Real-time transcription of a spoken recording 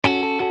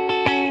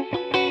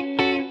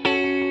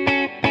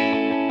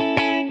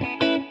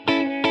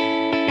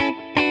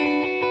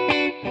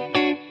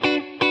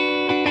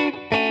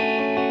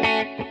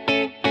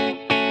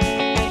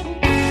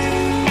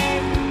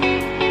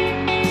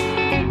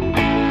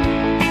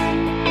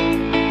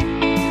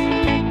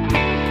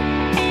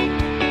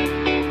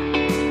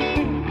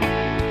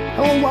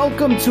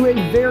Welcome to a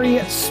very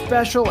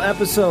special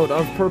episode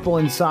of Purple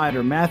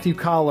Insider. Matthew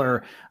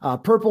Collar,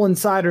 Purple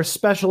Insider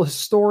special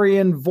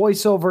historian,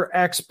 voiceover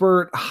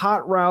expert,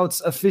 hot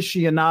routes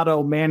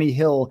aficionado, Manny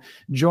Hill,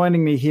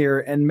 joining me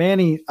here. And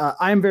Manny,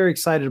 I'm very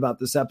excited about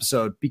this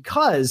episode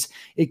because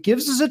it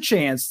gives us a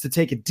chance to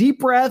take a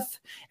deep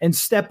breath and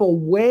step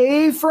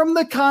away from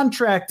the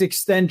contract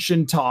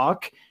extension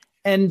talk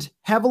and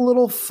have a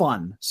little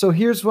fun. So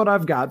here's what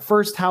I've got.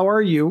 First, how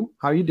are you?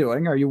 How are you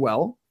doing? Are you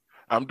well?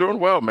 I'm doing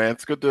well, man.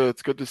 It's good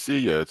to see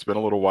you. It's been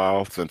a little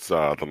while since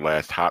the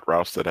last hot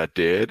routes that I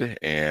did,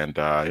 and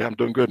yeah, I'm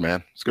doing good,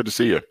 man. It's good to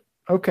see you.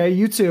 Okay,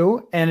 you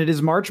too. And it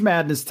is March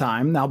Madness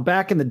time. Now,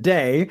 back in the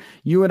day,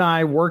 you and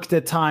I worked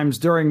at times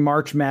during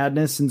March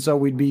Madness, and so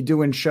we'd be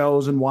doing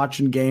shows and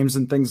watching games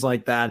and things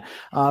like that.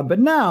 But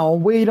now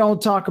we don't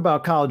talk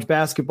about college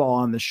basketball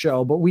on the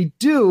show, but we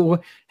do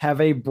have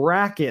a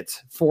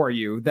bracket for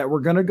you that we're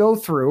going to go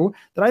through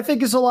that I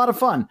think is a lot of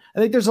fun. I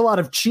think there's a lot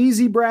of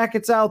cheesy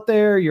brackets out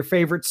there, your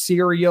favorite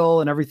cereal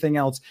and everything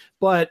else.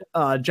 But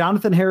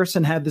Jonathan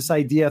Harrison had this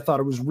idea, thought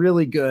it was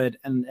really good,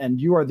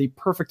 and you are the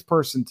perfect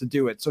person to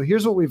do it. So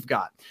here's what we've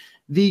got.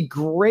 The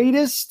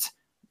greatest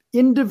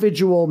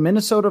individual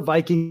Minnesota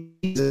Vikings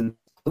season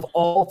of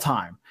all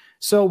time.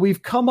 So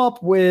we've come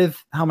up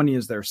with, how many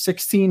is there?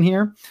 16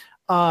 here.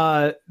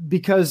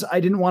 Because I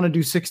didn't want to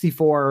do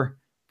 64.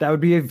 That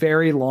would be a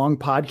very long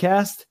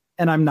podcast,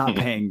 and I'm not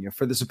paying you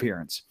for this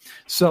appearance.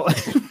 So,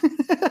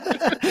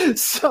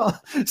 so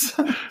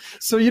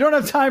you don't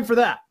have time for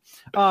that.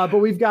 But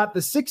we've got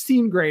the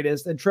 16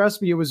 greatest, and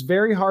trust me, it was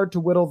very hard to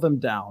whittle them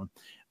down.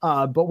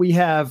 But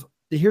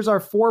here's our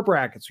four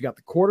brackets. We got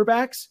the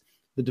quarterbacks,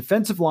 the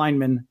defensive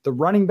linemen, the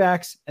running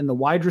backs, and the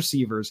wide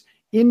receivers,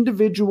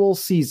 individual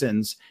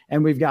seasons.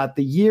 And we've got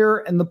the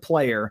year and the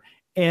player.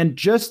 And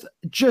just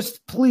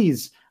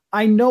please,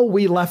 I know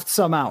we left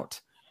some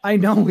out. I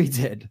know we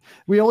did.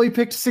 We only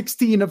picked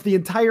 16 of the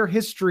entire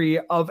history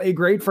of a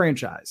great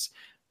franchise.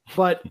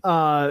 But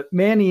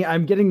Manny,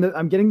 I'm getting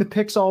the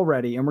picks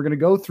already, and we're going to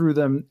go through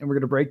them and we're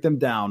going to break them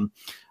down.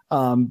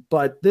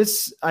 But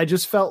I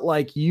just felt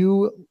like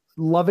you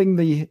loving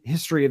the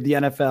history of the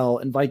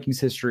NFL and Vikings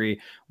history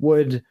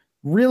would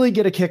really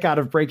get a kick out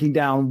of breaking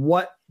down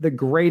what the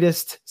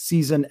greatest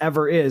season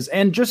ever is.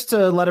 And just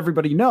to let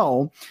everybody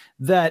know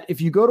that if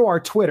you go to our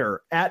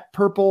Twitter at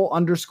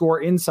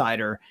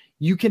 @purple_insider,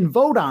 you can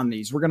vote on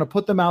these. We're going to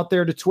put them out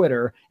there to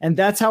Twitter, and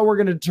that's how we're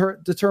going to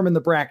determine the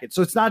bracket.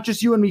 So it's not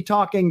just you and me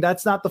talking.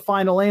 That's not the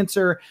final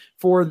answer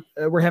for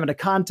we're having a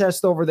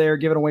contest over there,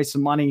 giving away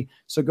some money.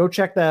 So go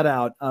check that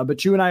out.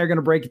 But you and I are going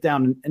to break it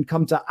down and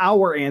come to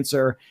our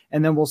answer,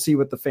 and then we'll see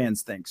what the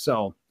fans think.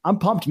 So I'm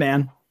pumped,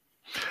 man.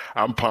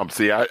 I'm pumped.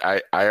 See,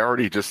 I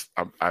already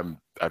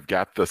I've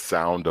got the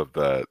sound of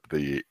the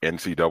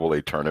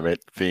NCAA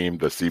tournament theme,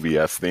 the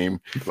CBS theme,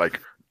 like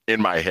in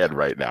my head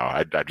right now.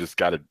 I just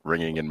got it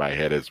ringing in my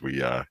head as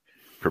we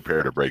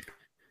prepare to break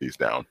these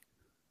down.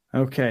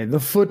 Okay,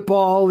 the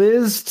football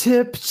is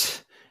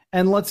tipped,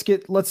 and let's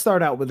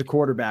start out with the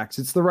quarterbacks.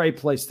 It's the right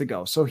place to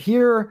go. So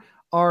here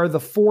are the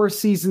four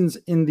seasons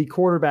in the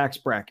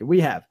quarterbacks bracket. We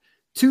have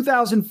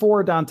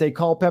 2004 Dante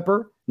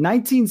Culpepper,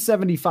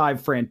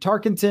 1975 Fran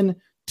Tarkenton,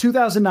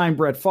 2009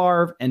 Brett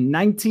Favre, and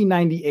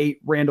 1998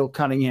 Randall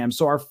Cunningham.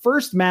 So our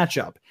first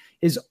matchup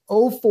is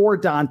 04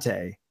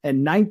 Dante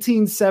and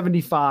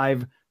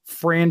 1975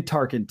 Fran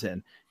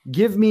Tarkenton.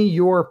 Give me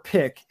your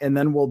pick, and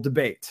then we'll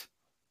debate.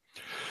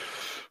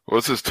 Well,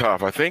 this is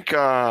tough. I think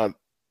Fran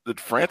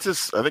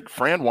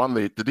won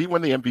did he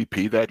win the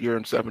MVP that year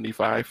in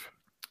 75?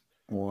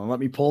 Well, let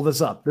me pull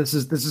this up. This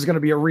is going to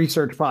be a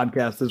research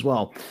podcast as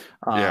well.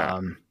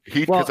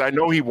 Because I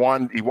know he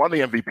won the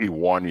MVP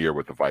one year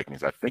with the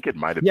Vikings. I think it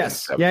might have been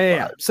 75.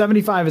 Yeah.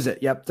 75 is it?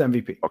 Yep, it's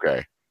MVP.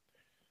 Okay.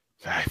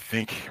 I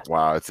think,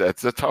 wow, it's a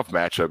tough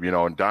matchup,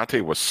 and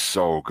Dante was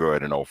so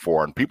good in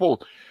 04. And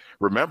people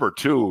remember,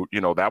 too,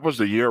 that was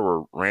the year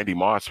where Randy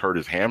Moss hurt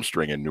his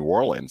hamstring in New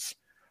Orleans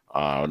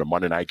in a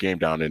Monday night game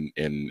down in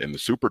the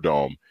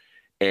Superdome.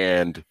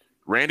 And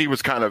Randy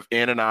was kind of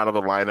in and out of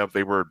the lineup.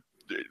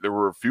 There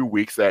were a few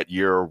weeks that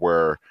year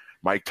where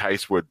Mike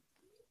Tice would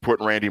put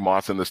Randy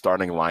Moss in the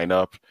starting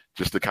lineup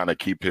just to kind of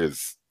keep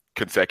his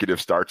consecutive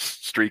starts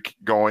streak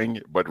going,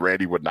 but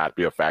Randy would not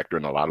be a factor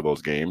in a lot of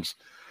those games.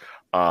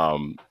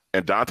 And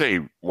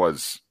Dante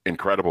was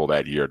incredible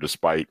that year,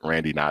 despite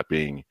Randy not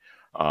being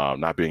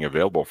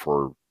available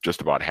for just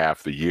about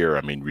half the year.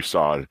 I mean, we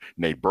saw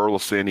Nate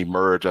Burleson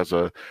emerge as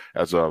a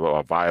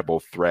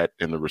viable threat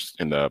in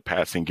the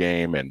passing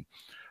game, and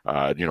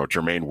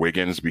Jermaine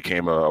Wiggins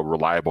became a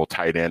reliable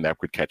tight end that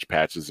could catch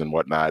passes and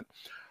whatnot.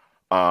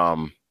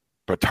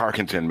 But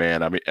Tarkenton,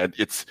 man, I mean,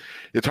 it's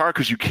hard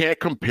because you can't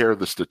compare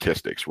the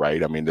statistics,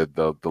 right? I mean,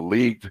 the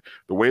league,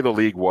 the way the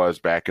league was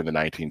back in the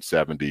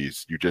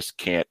 1970s, you just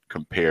can't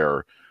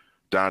compare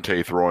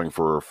Dante throwing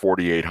for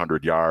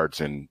 4,800 yards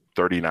and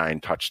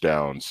 39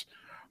 touchdowns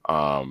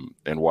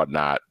and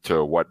whatnot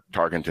to what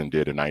Tarkenton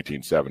did in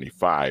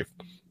 1975.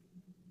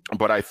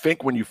 But I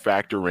think when you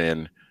factor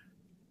in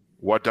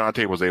what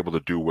Dante was able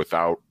to do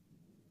without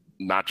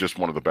not just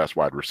one of the best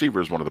wide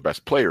receivers, one of the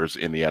best players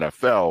in the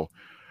NFL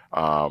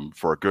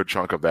for a good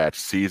chunk of that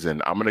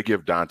season. I'm going to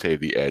give Dante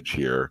the edge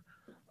here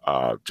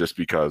just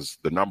because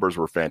the numbers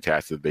were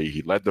fantastic.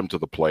 He led them to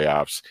the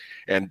playoffs.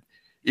 And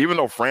even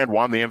though Fran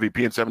won the MVP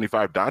in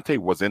 75, Dante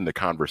was in the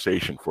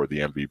conversation for the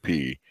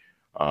MVP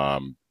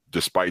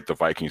despite the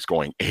Vikings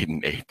going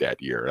 8-8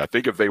 that year. And I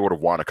think if they would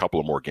have won a couple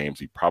of more games,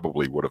 he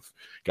probably would have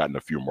gotten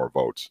a few more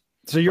votes.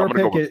 So your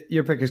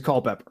pick is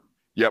Culpepper.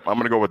 Yep, I'm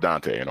going to go with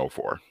Dante in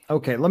 04.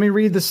 Okay, let me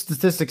read the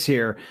statistics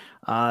here.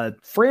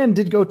 Fran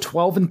did go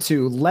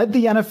 12-2, led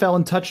the NFL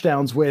in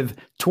touchdowns with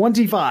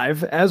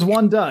 25, as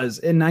one does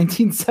in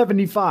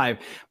 1975.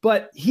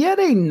 But he had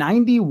a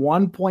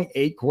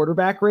 91.8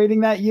 quarterback rating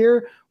that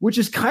year, which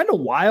is kind of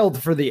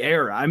wild for the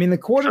era. I mean, the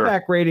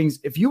quarterback ratings,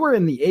 if you were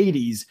in the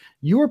 80s,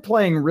 you were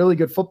playing really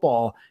good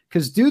football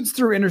because dudes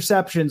threw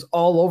interceptions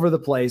all over the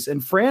place.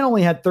 And Fran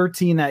only had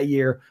 13 that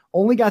year,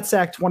 only got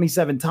sacked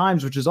 27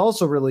 times, which is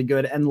also really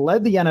good, and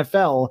led the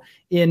NFL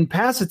in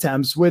pass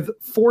attempts with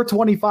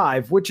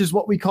 425, which is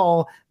what we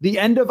call the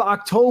end of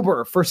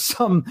October for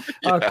some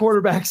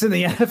quarterbacks in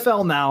the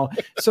NFL now.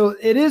 So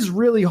it is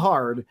really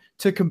hard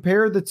to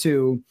compare the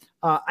two.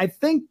 I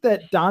think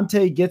that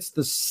Dante gets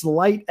the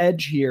slight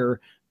edge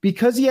here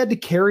because he had to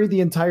carry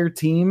the entire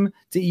team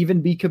to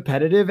even be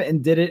competitive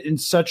and did it in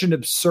such an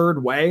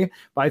absurd way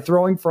by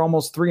throwing for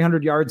almost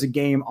 300 yards a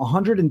game,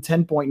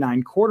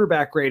 110.9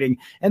 quarterback rating.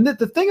 And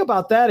the thing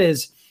about that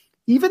is,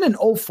 even in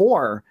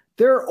 04,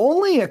 there are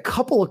only a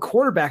couple of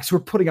quarterbacks who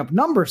are putting up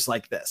numbers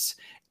like this.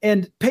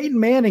 And Peyton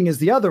Manning is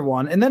the other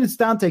one. And then it's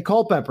Dante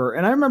Culpepper.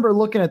 And I remember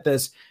looking at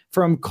this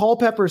from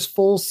Culpepper's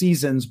full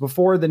seasons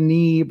before the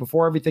knee,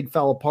 before everything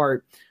fell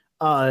apart.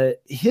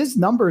 His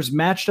numbers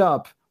matched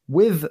up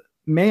with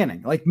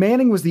Manning. Like,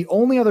 Manning was the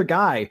only other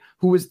guy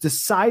who was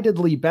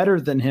decidedly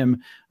better than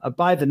him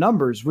by the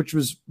numbers, which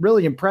was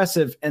really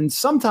impressive. And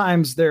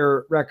sometimes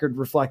their record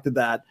reflected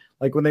that,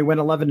 like when they went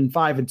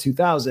 11-5 in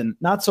 2000,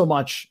 not so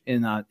much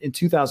in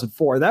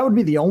 2004. That would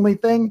be the only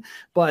thing.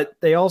 But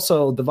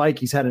the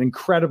Vikings had an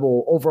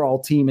incredible overall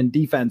team and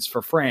defense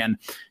for Fran.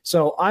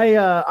 So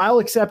I'll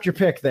accept your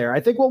pick there. I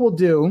think what we'll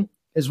do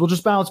is we'll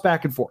just bounce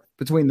back and forth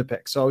between the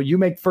picks. So you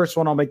make the first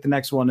one, I'll make the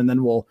next one, and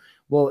then we'll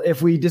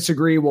if we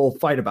disagree, we'll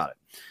fight about it.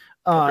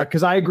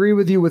 Because I agree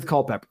with you with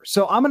Culpepper.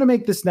 So I'm going to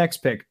make this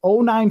next pick,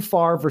 09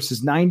 Favre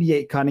versus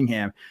 98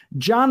 Cunningham.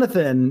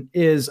 Jonathan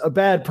is a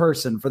bad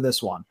person for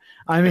this one.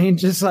 I mean,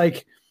 just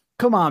like,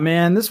 come on,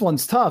 man, this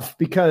one's tough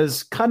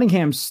because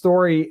Cunningham's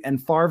story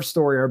and Favre's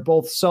story are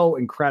both so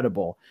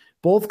incredible.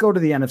 Both go to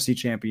the NFC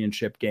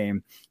Championship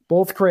game.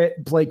 Both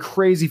play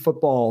crazy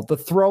football. The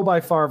throw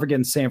by Favre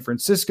against San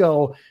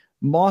Francisco,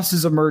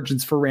 Moss's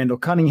emergence for Randall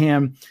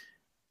Cunningham.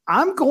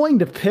 I'm going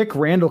to pick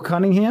Randall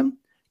Cunningham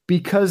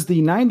because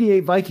the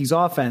 98 Vikings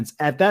offense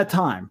at that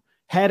time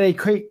had a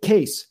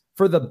case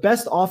for the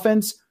best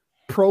offense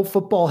pro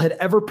football had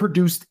ever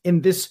produced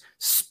in this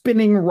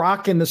spinning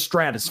rock in the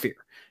stratosphere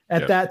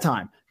at that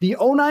time. The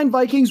 09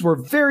 Vikings were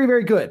very,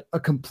 very good, a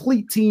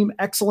complete team,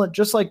 excellent,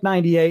 just like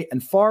 98,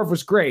 and Favre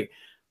was great.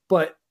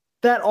 But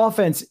that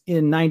offense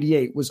in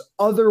 98 was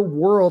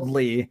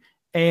otherworldly,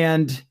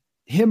 and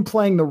him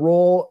playing the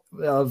role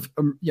of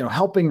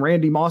helping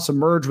Randy Moss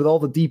emerge with all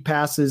the deep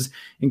passes,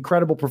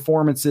 incredible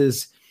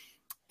performances.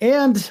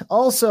 And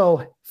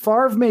also,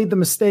 Favre made the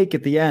mistake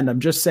at the end. I'm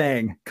just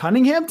saying,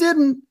 Cunningham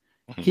didn't.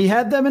 He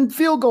had them in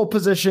field goal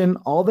position.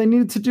 All they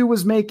needed to do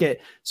was make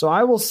it. So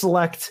I will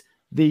select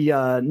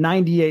the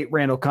 98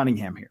 Randall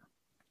Cunningham here.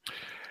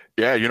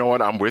 Yeah, you know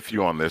what? I'm with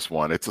you on this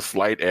one. It's a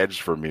slight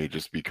edge for me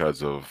just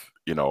because of,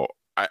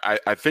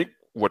 I think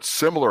what's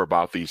similar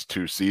about these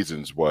two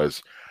seasons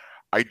was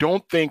I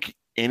don't think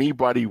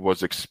anybody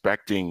was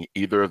expecting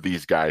either of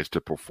these guys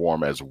to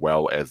perform as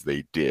well as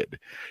they did.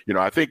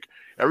 I think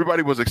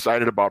everybody was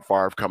excited about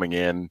Favre coming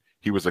in.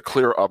 He was a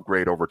clear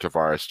upgrade over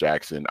Tavares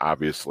Jackson,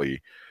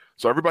 obviously.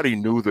 So everybody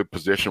knew the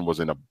position was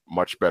in a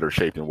much better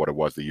shape than what it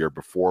was the year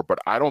before. But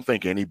I don't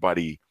think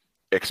anybody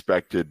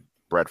expected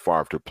Brett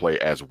Favre to play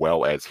as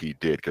well as he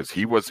did because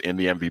he was in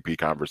the MVP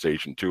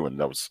conversation too. And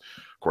that was,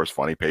 of course,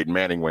 funny. Peyton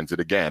Manning wins it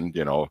again,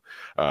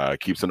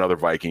 keeps another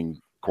Viking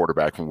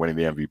quarterback from winning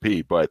the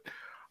MVP. But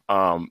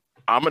I'm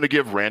going to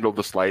give Randall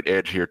the slight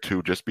edge here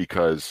too, just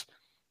because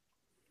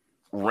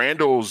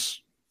Randall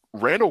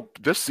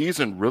this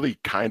season really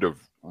kind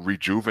of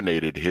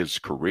rejuvenated his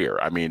career.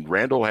 I mean,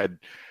 Randall had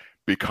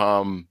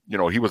become,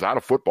 he was out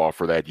of football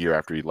for that year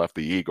after he left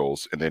the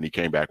Eagles, and then he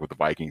came back with the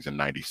Vikings in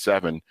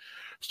 97,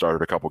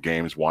 started a couple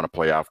games, won a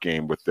playoff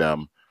game with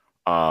them.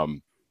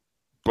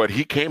 But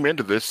he came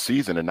into this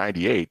season in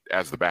 98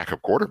 as the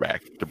backup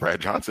quarterback to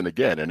Brad Johnson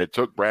again. And it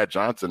took Brad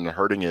Johnson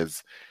hurting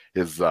his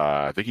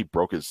I think he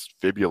broke his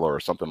fibula or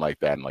something like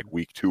that in like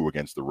week 2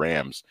 against the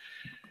Rams.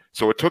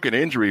 So it took an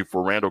injury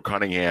for Randall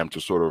Cunningham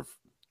to sort of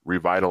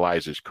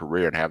revitalize his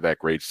career and have that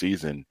great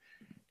season.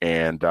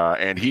 And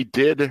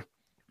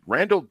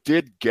Randall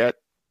did get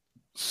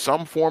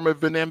some form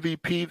of an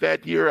MVP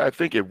that year. I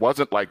think it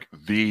wasn't like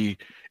the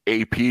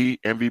AP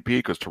MVP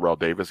because Terrell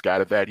Davis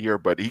got it that year,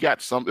 but he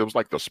got it was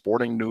like the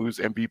Sporting News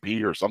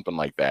MVP or something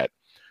like that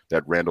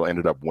Randall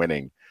ended up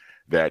winning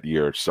that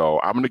year. So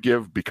I'm going to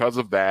give, because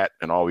of that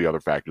and all the other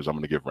factors, I'm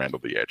going to give Randall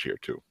the edge here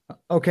too.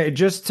 Okay,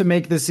 just to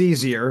make this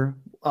easier,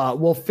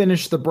 we'll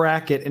finish the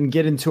bracket and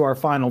get into our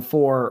final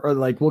four, or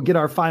we'll get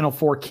our final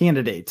four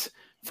candidates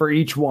for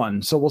each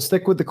one. So we'll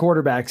stick with the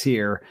quarterbacks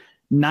here.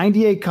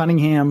 98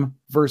 Cunningham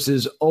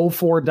versus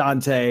 04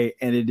 Dante,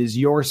 and it is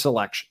your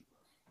selection.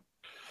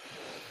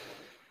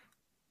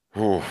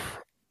 Ooh,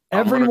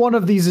 Every one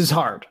of these is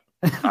hard.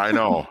 I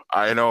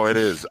know it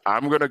is.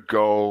 I'm gonna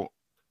go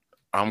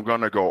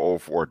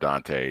 04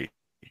 Dante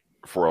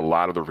for a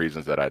lot of the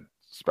reasons that I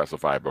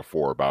specified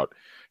before about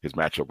his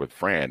matchup with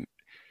Fran.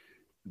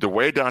 The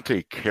way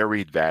Dante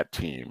carried that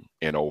team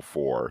in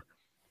 04,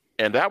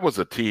 and that was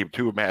a team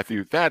too,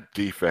 Matthew, that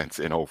defense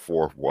in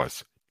 04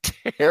 was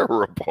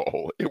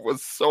terrible. It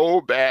was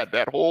so bad.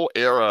 That whole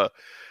era,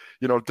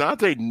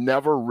 Dante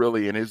never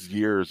really in his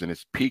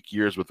peak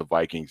years with the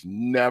Vikings,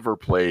 never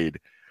played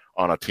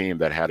on a team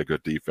that had a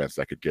good defense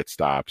that could get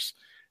stops.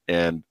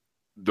 And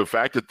the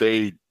fact that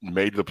they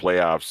made the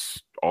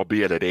playoffs,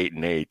 albeit at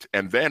 8-8,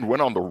 and then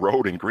went on the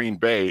road in Green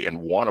Bay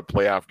and won a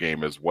playoff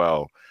game as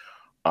well,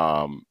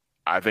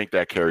 I think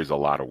that carries a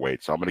lot of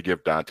weight. So I'm going to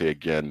give Dante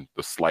again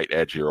the slight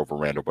edge here over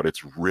Randall, but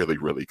it's really,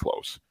 really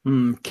close.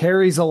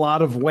 Carries a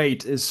lot of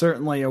weight is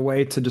certainly a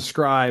way to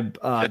describe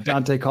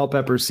Dante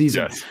Culpepper's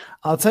season. Yes.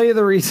 I'll tell you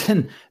the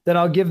reason that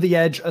I'll give the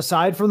edge,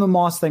 aside from the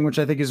Moss thing, which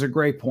I think is a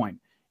great point,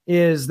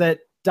 is that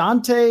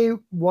Dante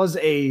was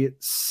a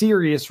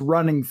serious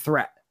running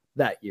threat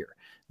that year.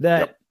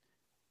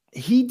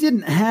 He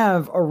didn't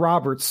have a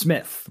Robert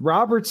Smith.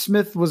 Robert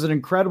Smith was an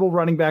incredible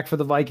running back for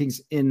the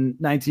Vikings in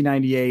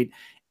 1998.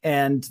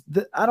 And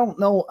I don't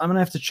know, I'm going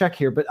to have to check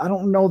here, but I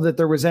don't know that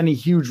there was any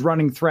huge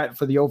running threat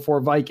for the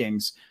 04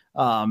 Vikings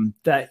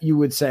that you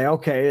would say,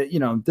 okay,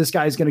 this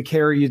guy's going to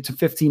carry you to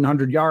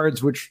 1,500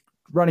 yards, which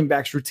running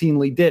backs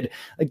routinely did.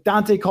 Like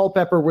Dante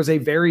Culpepper was a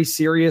very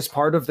serious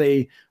part of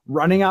the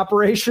running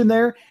operation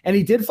there, and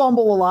he did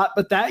fumble a lot,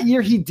 but that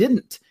year he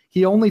didn't.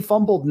 He only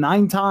fumbled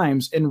 9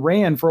 times and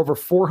ran for over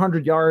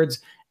 400 yards,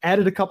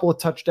 added a couple of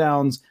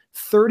touchdowns,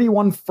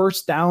 31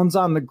 first downs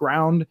on the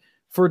ground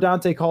for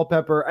Dante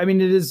Culpepper. I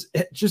mean, it is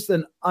just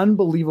an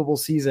unbelievable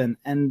season,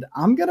 and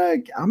I'm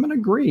gonna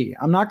agree.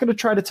 I'm not gonna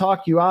try to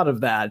talk you out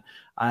of that.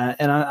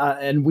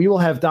 And we will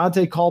have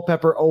Dante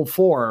Culpepper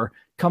 04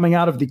 coming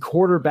out of the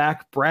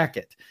quarterback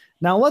bracket.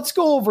 Now let's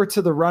go over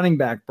to the running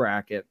back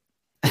bracket.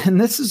 And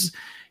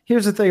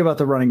here's the thing about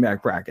the running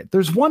back bracket.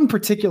 There's one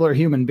particular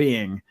human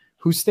being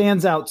who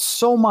stands out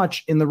so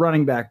much in the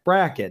running back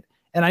bracket.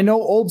 And I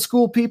know old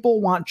school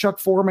people want Chuck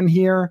Foreman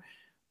here,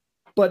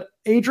 but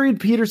Adrian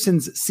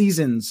Peterson's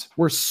seasons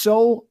were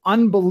so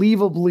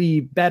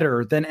unbelievably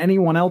better than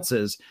anyone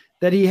else's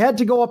that he had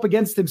to go up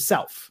against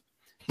himself.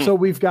 So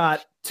we've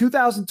got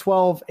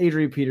 2012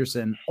 Adrian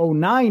Peterson,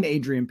 09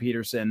 Adrian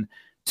Peterson,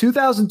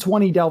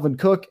 2020 Dalvin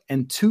Cook,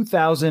 and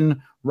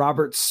 2000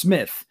 Robert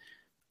Smith.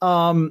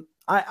 I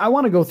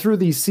want to go through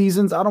these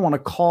seasons. I don't want to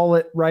call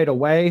it right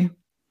away,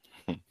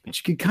 but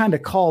you can kind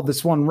of call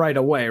this one right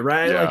away,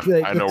 right?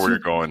 Yeah, I know where you're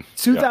going.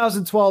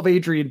 2012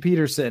 Adrian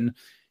Peterson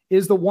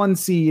is the 1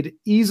 seed,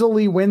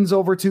 easily wins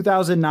over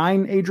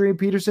 2009 Adrian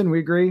Peterson. We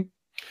agree?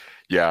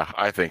 Yeah,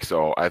 I think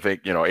so. I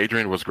think,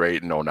 Adrian was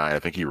great in 09. I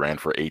think he ran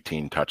for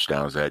 18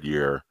 touchdowns that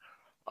year.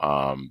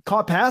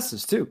 Caught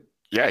passes too.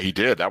 Yeah, he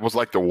did. That was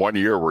like the 1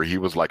 year where he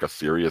was like a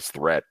serious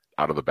threat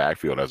out of the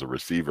backfield as a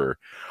receiver.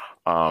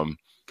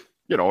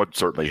 It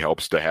certainly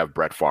helps to have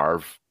Brett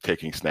Favre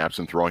taking snaps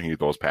and throwing you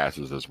those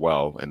passes as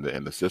well in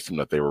the system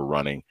that they were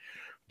running.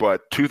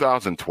 But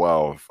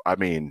 2012, I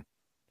mean,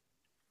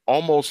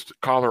 almost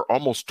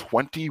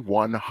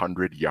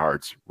 2,100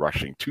 yards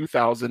rushing,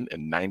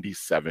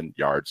 2,097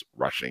 yards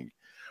rushing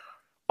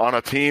on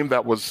a team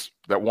that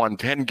won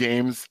 10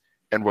 games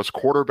and was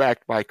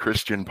quarterbacked by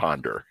Christian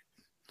Ponder.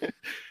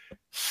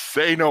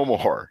 Say no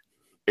more.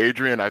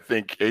 Adrian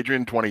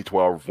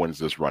 2012 wins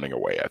this running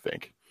away, I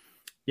think.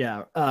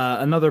 Yeah,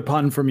 another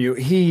pun from you.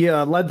 He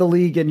led the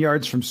league in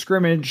yards from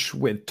scrimmage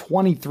with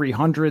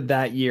 2,300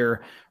 that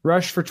year,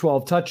 rushed for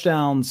 12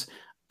 touchdowns.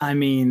 I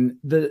mean,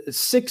 the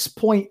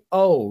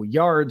 6.0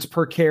 yards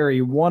per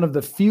carry, one of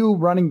the few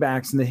running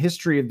backs in the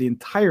history of the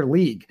entire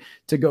league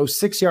to go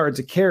 6 yards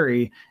a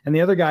carry. And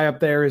the other guy up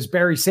there is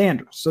Barry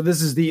Sanders. So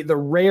this is the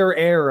rare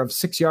air of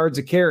 6 yards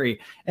a carry.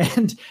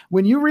 And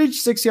when you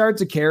reach 6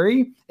 yards a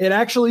carry, it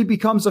actually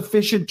becomes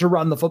efficient to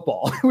run the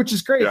football, which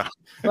is great. Yeah.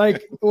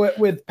 Like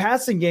with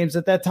passing games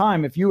at that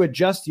time, if you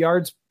adjust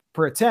yards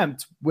per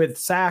attempt with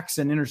sacks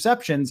and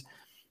interceptions,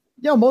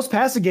 most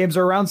passing games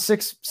are around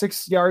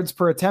six yards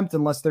per attempt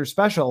unless they're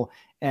special.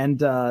 And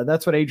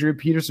that's what Adrian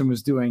Peterson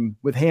was doing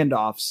with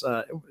handoffs.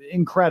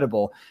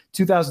 Incredible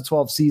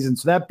 2012 season.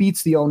 So that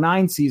beats the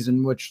 09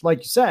 season, which, like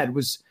you said,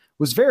 was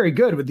very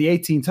good with the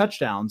 18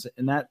 touchdowns,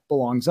 and that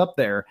belongs up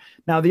there.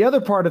 Now, the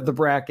other part of the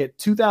bracket,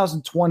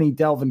 2020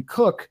 Dalvin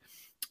Cook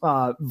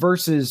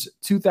versus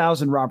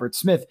 2000 Robert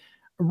Smith.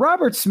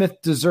 Robert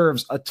Smith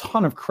deserves a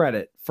ton of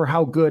credit for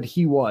how good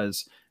he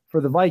was for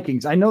the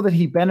Vikings. I know that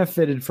he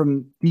benefited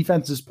from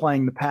defenses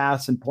playing the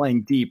pass and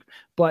playing deep,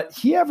 but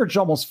he averaged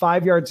almost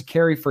 5 yards a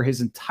carry for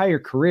his entire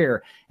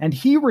career, and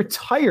he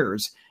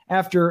retires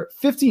after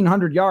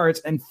 1,500 yards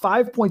and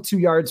 5.2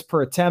 yards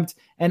per attempt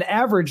and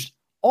averaged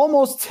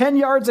almost 10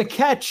 yards a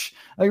catch.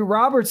 Like,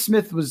 Robert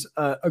Smith was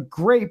a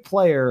great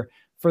player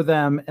for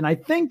them, and I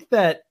think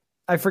that,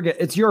 I forget,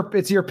 it's your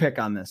pick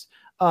on this.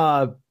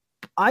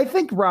 I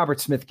think Robert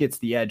Smith gets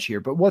the edge here,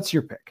 but what's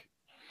your pick?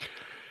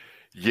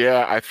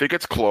 Yeah, I think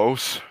it's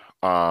close.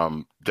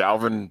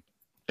 Dalvin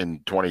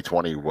in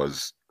 2020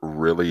 was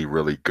really,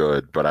 really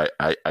good, but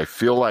I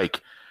feel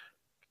like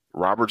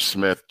Robert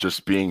Smith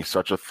just being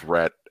such a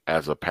threat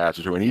as a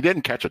passer too, and he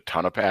didn't catch a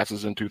ton of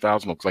passes in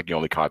 2000. Looks like he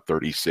only caught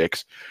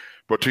 36.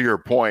 But to your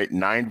point,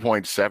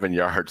 9.7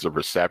 yards of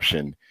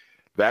reception.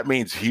 That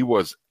means he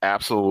was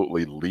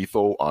absolutely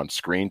lethal on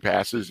screen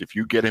passes. If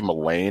you get him a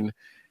lane,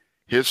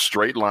 his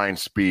straight line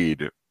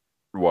speed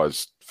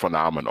was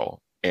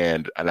phenomenal.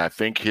 And I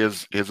think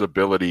his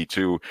ability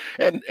to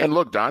and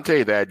look,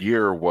 Dante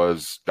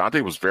was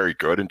very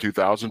good in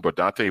 2000, but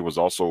Dante was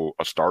also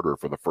a starter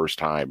for the first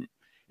time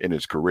in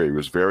his career. He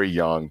was very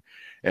young,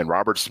 and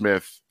Robert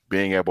Smith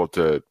being able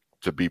to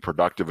be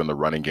productive in the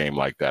running game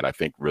like that, I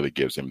think really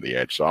gives him the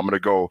edge. So I'm gonna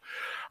go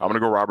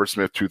Robert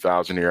Smith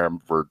 2000 here.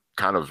 We're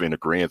kind of in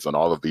agreement on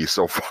all of these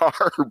so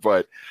far,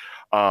 but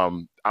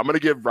I'm gonna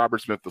give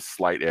Robert Smith the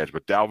slight edge.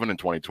 But Dalvin in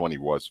 2020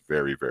 was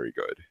very, very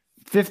good.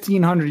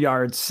 1,500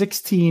 yards,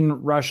 16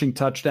 rushing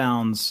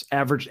touchdowns,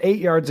 averaged 8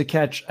 yards a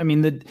catch. I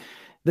mean,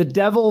 the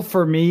devil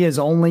for me is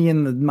only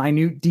in the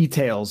minute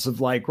details of,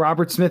 like,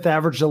 Robert Smith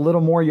averaged a little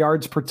more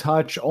yards per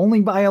touch,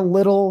 only by a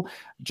little,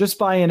 just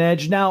by an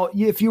edge. Now,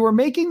 if you were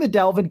making the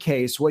Dalvin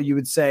case, what you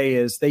would say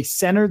is they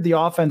centered the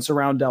offense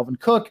around Dalvin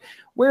Cook,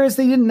 whereas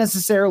they didn't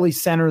necessarily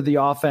center the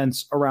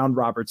offense around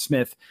Robert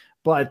Smith.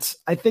 But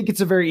I think it's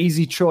a very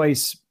easy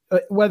choice.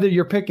 Whether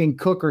you're picking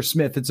Cook or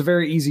Smith, it's a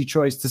very easy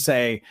choice to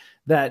say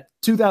that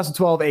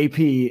 2012 AP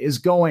is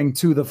going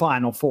to the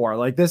Final Four.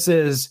 Like, this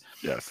is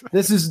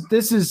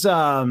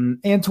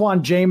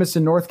Antoine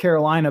Jameson, North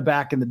Carolina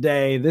back in the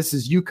day. This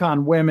is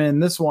UConn women.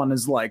 This one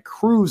is like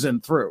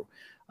cruising through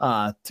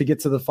to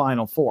get to the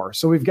Final Four.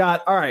 So we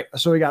got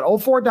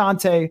 04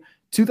 Dante,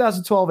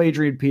 2012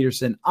 Adrian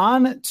Peterson.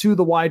 On to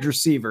the wide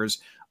receivers.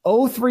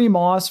 03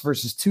 Moss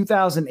versus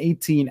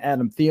 2018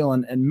 Adam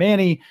Thielen. And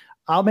Manny,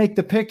 I'll make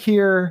the pick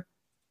here.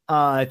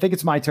 I think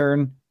it's my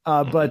turn,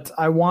 but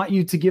I want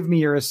you to give me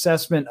your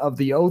assessment of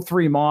the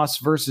 03 Moss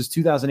versus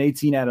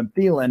 2018 Adam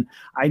Thielen.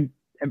 I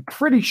am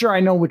pretty sure I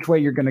know which way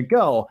you're going to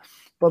go,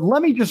 but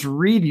let me just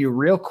read you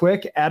real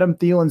quick Adam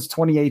Thielen's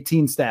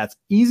 2018 stats.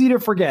 Easy to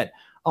forget.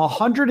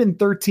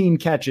 113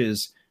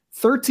 catches,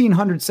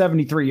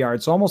 1,373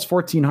 yards, so almost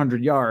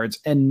 1,400 yards,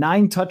 and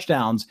 9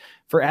 touchdowns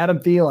for Adam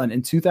Thielen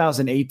in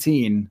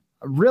 2018.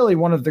 Really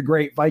one of the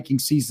great Viking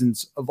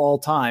seasons of all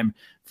time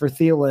for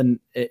Thielen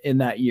in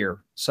that year.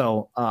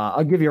 So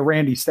I'll give you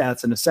Randy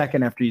stats in a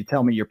second after you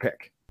tell me your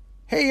pick.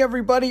 Hey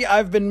everybody,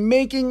 I've been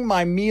making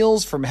my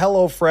meals from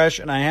HelloFresh,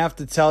 and I have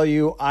to tell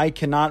you, I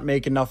cannot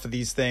make enough of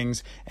these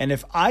things. And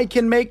if I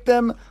can make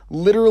them,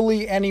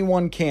 literally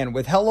anyone can.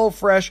 With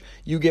HelloFresh,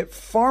 you get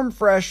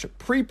farm-fresh,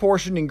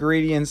 pre-portioned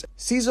ingredients,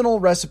 seasonal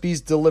recipes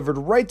delivered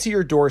right to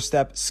your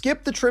doorstep.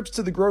 Skip the trips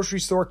to the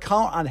grocery store.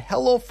 Count on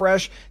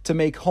HelloFresh to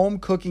make home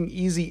cooking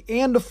easy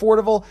and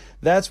affordable.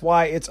 That's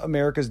why it's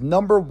America's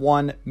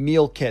 #1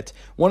 meal kit.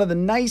 One of the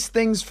nice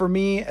things for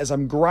me as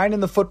I'm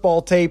grinding the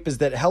football tape is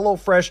that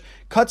HelloFresh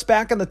cuts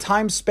back on the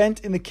time spent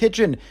in the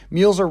kitchen.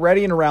 Meals are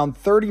ready in around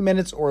 30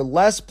 minutes or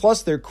less,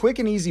 plus they're quick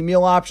and easy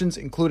meal options,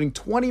 including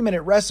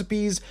 20-minute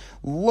recipes,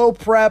 low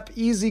prep,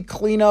 easy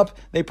cleanup.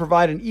 They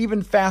provide an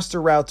even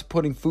faster route to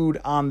putting food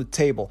on the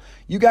table.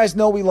 You guys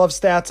know we love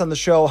stats on the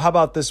show. How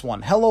about this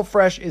one?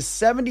 HelloFresh is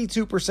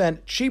 72%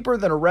 cheaper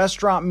than a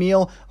restaurant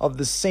meal of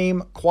the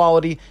same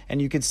quality,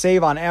 and you can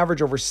save on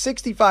average over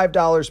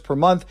 $65 per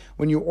month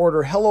when you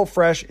order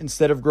HelloFresh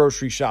instead of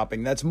grocery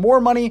shopping. That's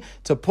more money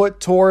to put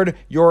toward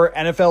your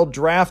NFL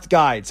draft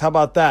guides. How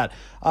about that?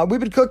 We've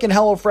been cooking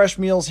HelloFresh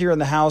meals here in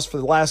the house for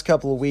the last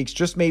couple of weeks.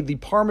 Just made the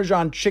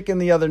Parmesan chicken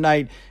the other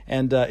night,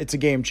 and it's a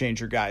game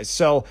changer, guys.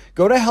 So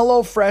go to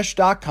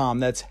HelloFresh.com.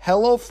 That's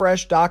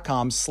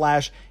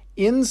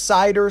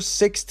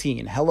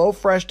HelloFresh.com/Insider16.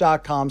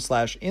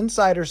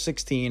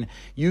 HelloFresh.com/Insider16.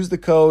 Use the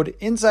code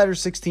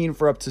Insider16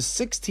 for up to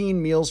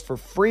 16 meals for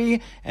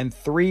free and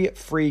 3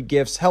 free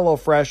gifts.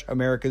 HelloFresh,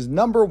 America's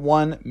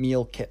 #1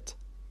 meal kit.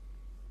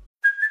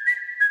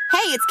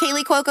 Hey, it's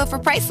Kaylee Cuoco for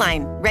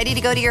Priceline. Ready to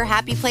go to your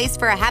happy place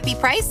for a happy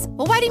price?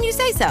 Well, why didn't you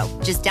say so?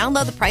 Just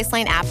download the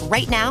Priceline app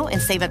right now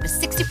and save up to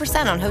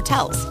 60% on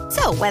hotels.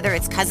 So whether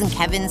it's Cousin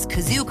Kevin's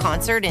Kazoo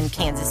Concert in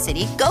Kansas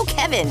City, go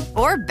Kevin,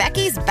 or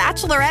Becky's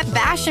Bachelorette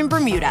Bash in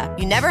Bermuda,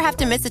 you never have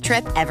to miss a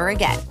trip ever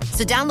again.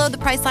 So download the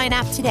Priceline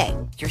app today.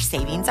 Your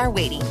savings are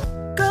waiting.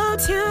 Go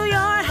to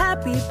your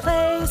happy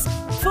place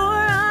for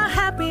a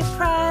happy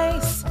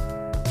price.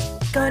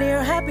 Go to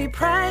your happy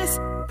price,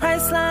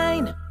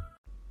 Priceline.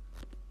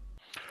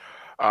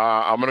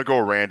 I'm going to go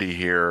Randy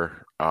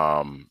here.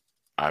 I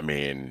I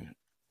mean,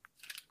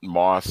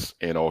 Moss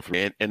in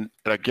 03. And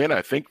again,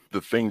 I think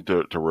the thing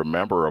to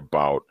remember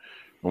about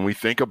when we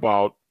think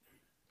about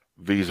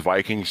these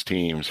Vikings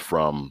teams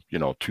from,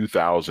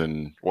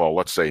 2000, well,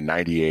 let's say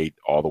 98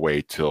 all the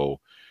way till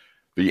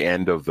the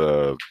end of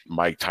the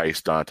Mike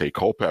Tice, Dante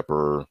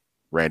Culpepper,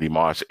 Randy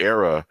Moss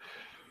era,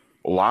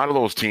 a lot of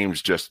those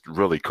teams just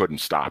really couldn't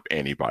stop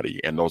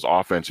anybody. And those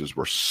offenses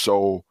were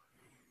so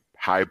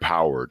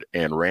high-powered.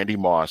 And Randy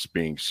Moss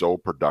being so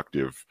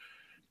productive,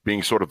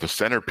 being sort of the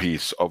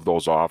centerpiece of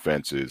those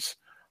offenses,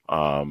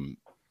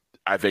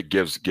 I think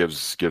gives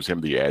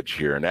him the edge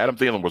here. And Adam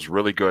Thielen was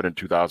really good in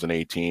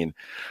 2018.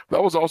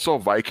 That was also a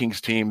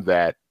Vikings team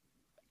that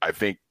I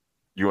think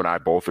you and I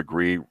both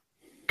agree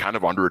kind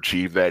of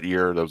underachieved that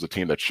year. That was a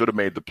team that should have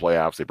made the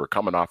playoffs. They were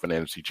coming off an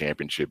NFC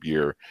Championship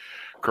year.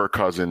 Kirk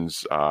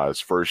Cousins,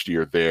 his first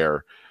year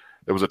there.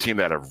 It was a team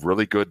that had a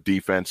really good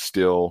defense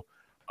still,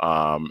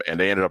 and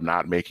they ended up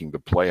not making the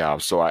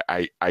playoffs. So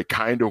I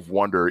kind of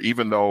wonder,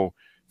 even though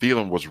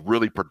Thielen was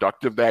really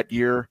productive that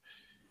year,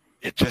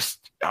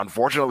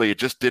 unfortunately, it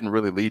just didn't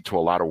really lead to a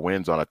lot of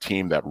wins on a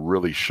team that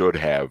really should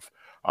have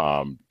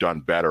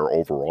done better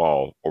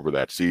overall over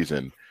that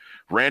season.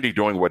 Randy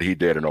doing what he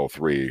did in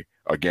 03,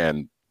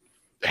 again,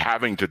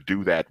 having to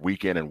do that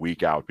week in and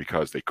week out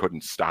because they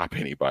couldn't stop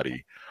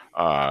anybody,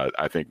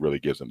 I think really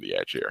gives him the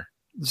edge here.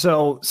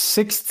 So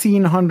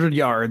 1,600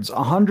 yards,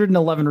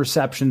 111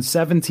 receptions,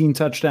 17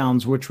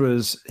 touchdowns, which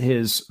was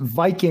his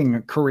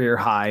Viking career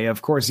high.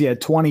 Of course, he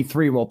had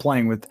 23 while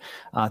playing with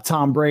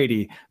Tom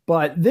Brady.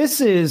 But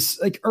this is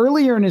like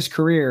earlier in his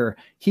career,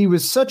 he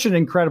was such an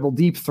incredible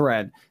deep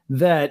threat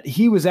that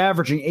he was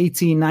averaging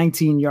 18,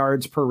 19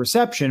 yards per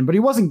reception, but he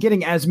wasn't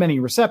getting as many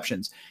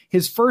receptions.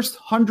 His first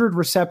 100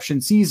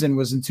 reception season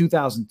was in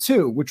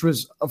 2002, which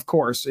was, of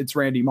course, it's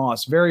Randy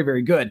Moss. Very,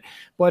 very good.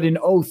 But in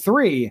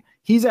 03,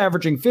 he's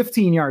averaging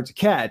 15 yards a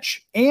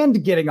catch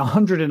and getting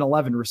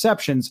 111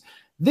 receptions.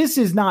 This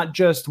is not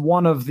just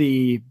one of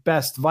the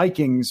best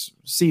Vikings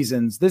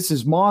seasons. This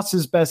is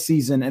Moss's best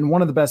season and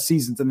one of the best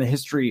seasons in the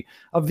history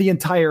of the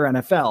entire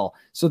NFL.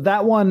 So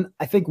that one,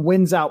 I think,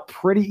 wins out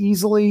pretty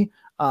easily.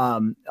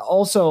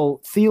 Also,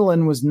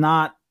 Thielen was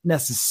not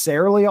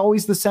necessarily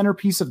always the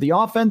centerpiece of the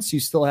offense. You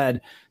still had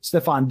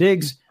Stephon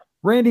Diggs.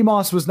 Randy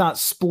Moss was not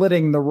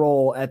splitting the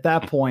role at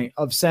that point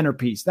of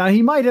centerpiece. Now,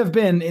 he might have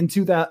been in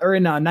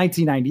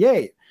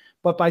 1998,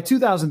 but by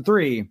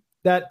 2003,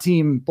 that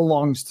team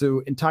belongs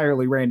to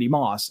entirely Randy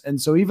Moss.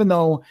 And so even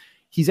though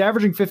he's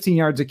averaging 15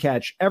 yards a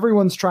catch,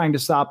 everyone's trying to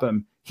stop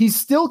him. He's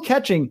still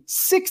catching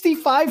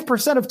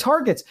 65% of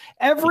targets.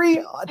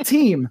 Every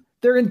team,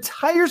 their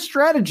entire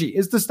strategy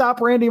is to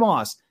stop Randy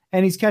Moss,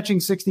 and he's catching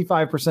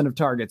 65% of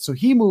targets. So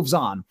he moves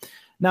on.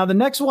 Now, the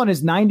next one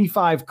is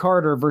 95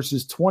 Carter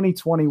versus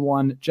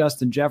 2021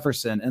 Justin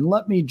Jefferson. And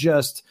let me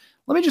just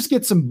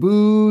get some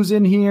boos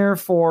in here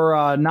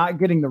for not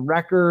getting the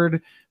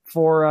record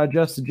for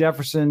Justin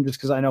Jefferson, just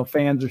because I know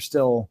fans are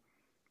still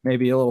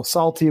maybe a little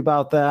salty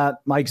about that.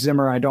 Mike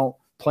Zimmer, I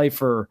play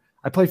for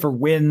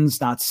wins,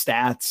 not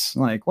stats.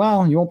 Like,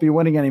 well, you won't be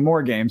winning any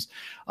more games.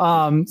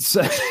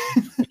 So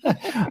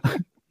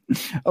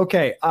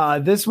okay,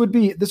 this would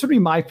be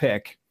my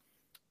pick.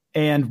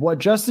 And what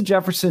Justin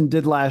Jefferson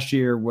did last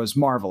year was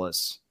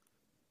marvelous.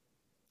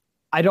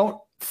 I don't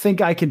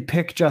think I can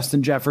pick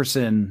Justin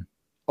Jefferson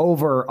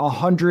over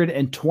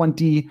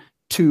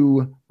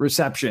 122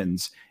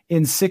 receptions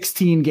in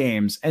 16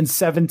 games and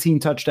 17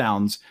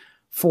 touchdowns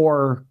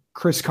for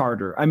Chris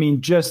Carter. I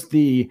mean, just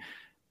the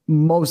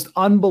most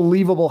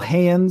unbelievable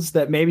hands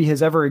that maybe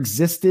has ever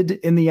existed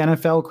in the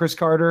NFL, Chris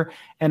Carter.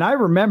 And I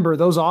remember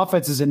those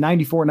offenses in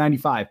 94,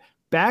 95,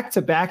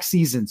 back-to-back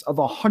seasons of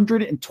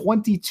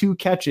 122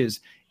 catches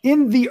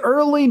in the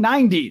early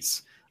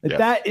 90s.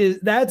 Yep.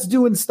 That's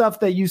doing stuff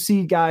that you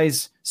see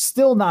guys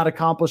still not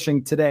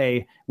accomplishing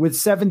today with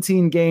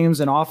 17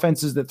 games and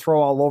offenses that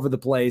throw all over the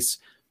place.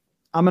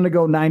 I'm going to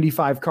go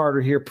 95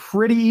 Carter here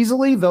pretty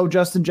easily, though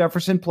Justin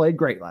Jefferson played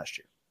great last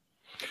year.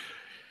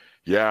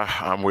 Yeah,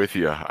 I'm with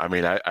you. I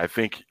mean, I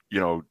think,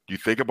 you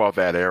think about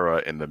that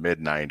era in the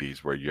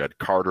mid-90s where you had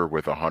Carter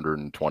with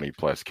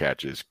 120-plus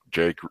catches,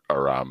 Jerry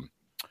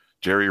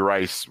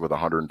Rice with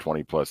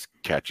 120-plus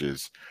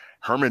catches.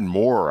 Herman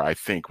Moore, I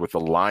think, with the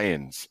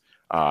Lions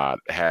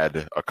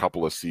had a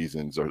couple of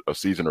seasons, or a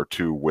season or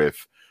two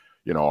with,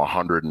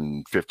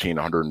 115,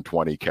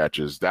 120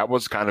 catches. That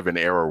was kind of an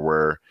era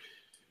where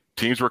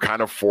teams were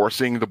kind of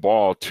forcing the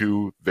ball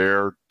to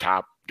their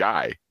top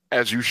guy,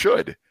 as you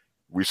should.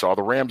 We saw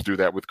the Rams do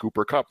that with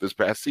Cooper Kupp this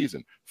past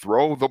season.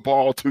 Throw the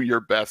ball to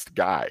your best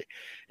guy.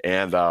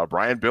 And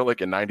Brian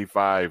Billick in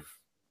 95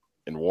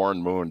 and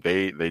Warren Moon,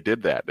 they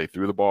did that. They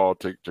threw the ball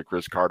to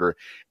Chris Carter.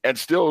 And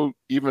still,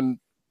 even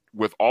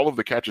with all of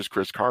the catches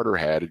Chris Carter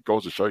had, it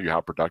goes to show you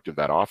how productive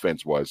that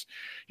offense was.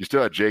 You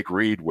still had Jake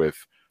Reed with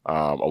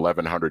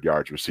 1,100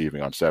 yards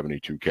receiving on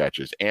 72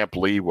 catches. Amp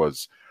Lee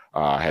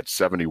had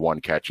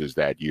 71 catches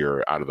that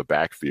year out of the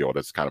backfield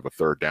as kind of a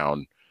third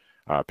down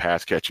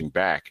pass catching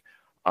back.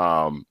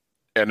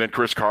 And then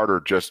Chris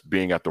Carter just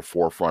being at the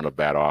forefront of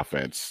that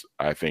offense,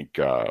 I think,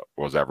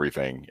 was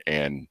everything.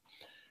 And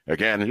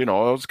again, it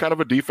was kind of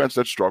a defense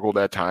that struggled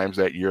at times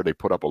that year. They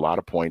put up a lot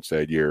of points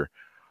that year.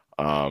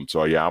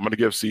 So yeah, I'm going to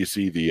give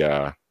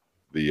CC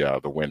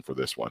the win for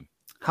this one.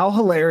 How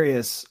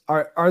hilarious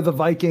are the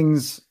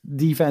Vikings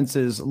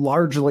defenses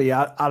largely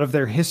out of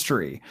their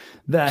history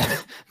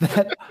that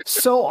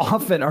so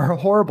often are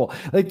horrible.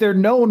 Like, they're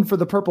known for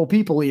the purple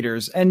people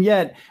eaters, and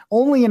yet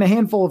only in a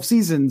handful of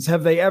seasons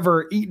have they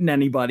ever eaten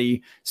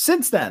anybody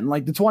since then,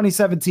 like the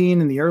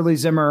 2017 and the early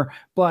Zimmer.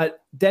 But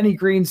Denny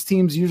Green's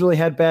teams usually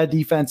had bad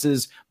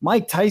defenses.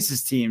 Mike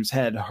Tice's teams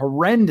had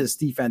horrendous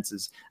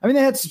defenses. I mean,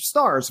 they had some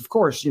stars, of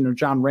course,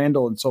 John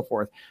Randall and so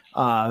forth.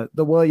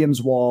 The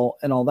Williams wall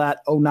and all that.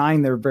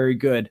 2009, they're very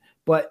good.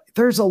 But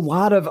there's a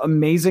lot of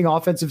amazing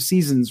offensive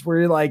seasons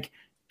where you're like,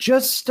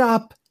 just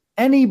stop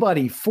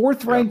anybody.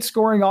 Fourth ranked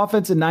scoring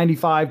offense in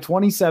 95,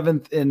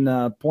 27th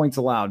in points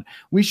allowed.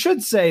 We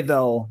should say,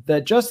 though,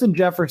 that Justin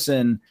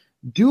Jefferson,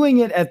 doing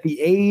it at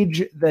the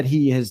age that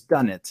he has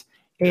done it,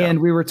 and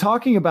we were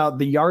talking about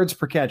the yards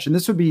per catch, and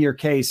this would be your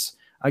case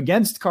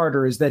against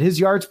Carter, is that his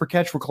yards per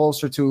catch were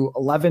closer to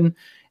 11,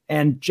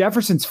 and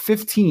Jefferson's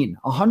 15,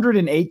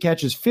 108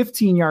 catches,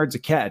 15 yards a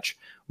catch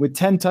with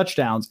 10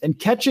 touchdowns. And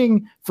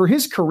catching, for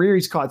his career,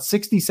 he's caught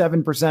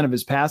 67% of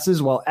his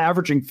passes while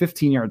averaging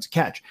 15 yards a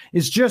catch.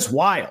 It's just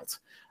wild.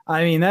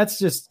 I mean, that's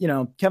just,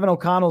 Kevin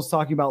O'Connell's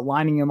talking about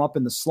lining him up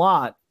in the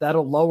slot.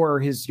 That'll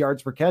lower his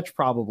yards per catch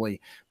probably.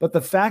 But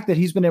the fact that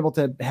he's been able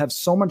to have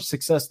so much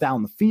success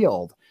down the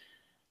field,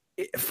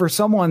 for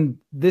someone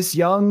this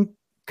young,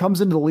 comes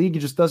into the league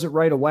and just does it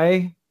right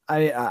away.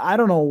 I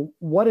don't know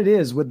what it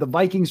is with the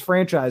Vikings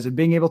franchise and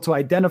being able to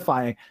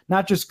identify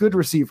not just good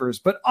receivers,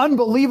 but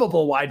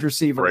unbelievable wide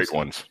receivers. Great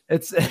ones.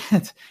 It's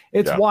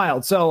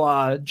wild.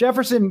 So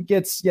Jefferson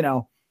gets,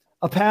 a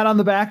pat on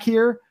the back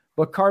here,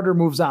 but Carter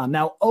moves on.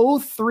 Now,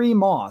 03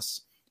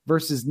 Moss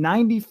versus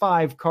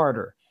 95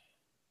 Carter.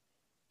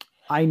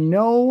 I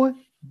know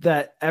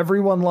that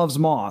everyone loves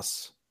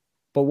Moss,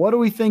 but what do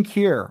we think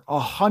here?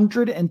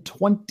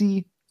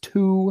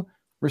 122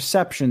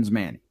 receptions,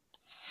 man.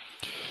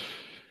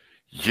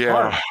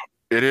 Yeah,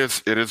 it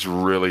is. It is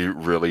really,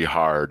 really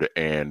hard.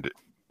 And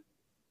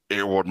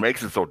what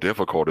makes it so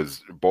difficult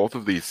is both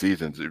of these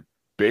seasons,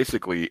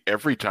 basically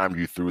every time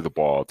you threw the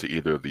ball to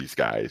either of these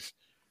guys,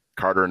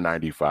 Carter in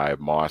 95,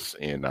 Moss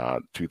in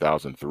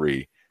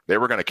 2003, they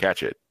were going to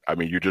catch it. I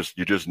mean, you just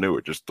knew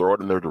it. Just throw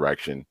it in their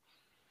direction.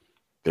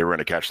 They were going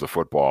to catch the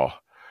football.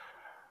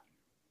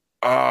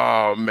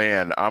 Oh,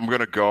 man, I'm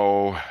going to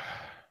go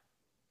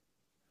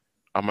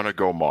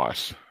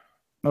Moss.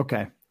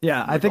 Okay.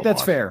 Yeah, I think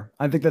that's fair.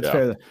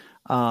 Fair.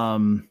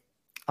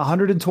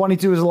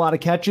 122 is a lot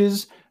of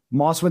catches.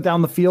 Moss went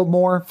down the field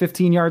more,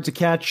 15 yards a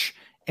catch,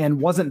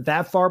 and wasn't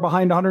that far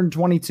behind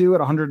 122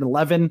 at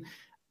 111.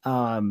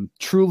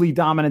 Truly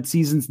dominant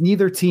seasons.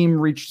 Neither team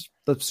reached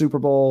the Super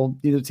Bowl.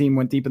 Neither team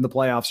went deep in the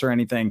playoffs or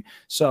anything.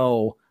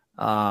 So,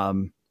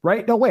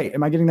 right? No, wait.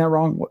 Am I getting that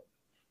wrong?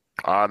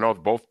 No,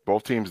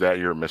 both teams that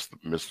year missed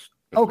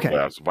okay. the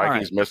playoffs.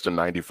 Vikings missed in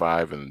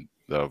 95 and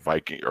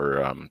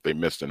the they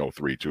missed in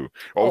 03 too.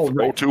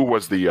 02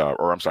 was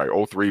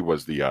 03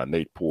 was the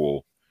Nate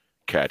Poole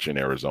catch in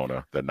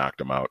Arizona that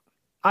knocked him out.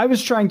 I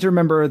was trying to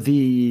remember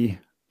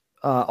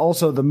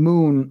also the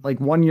Moon, like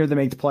 1 year they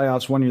make the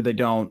playoffs, 1 year they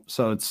don't.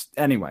 So it's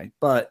anyway,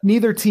 but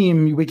neither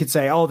team we could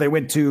say, they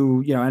went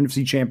to,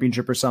 NFC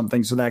Championship or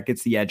something. So that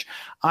gets the edge.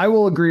 I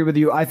will agree with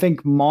you. I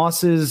think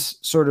Moss's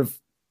sort of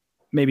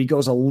maybe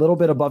goes a little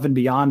bit above and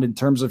beyond in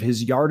terms of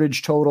his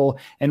yardage total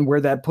and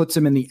where that puts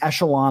him in the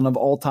echelon of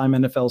all-time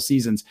NFL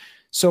seasons.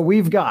 So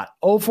we've got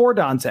 04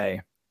 Dante,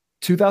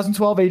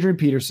 2012 Adrian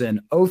Peterson,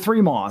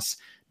 03 Moss.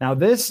 Now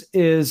this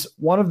is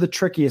one of the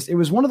trickiest. It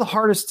was one of the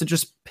hardest to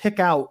just pick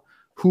out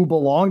who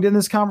belonged in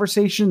this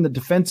conversation, the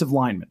defensive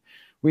lineman.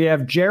 We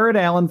have Jared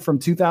Allen from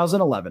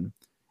 2011,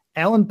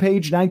 Alan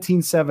Page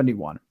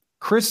 1971,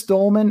 Chris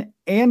Dolman,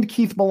 and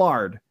Keith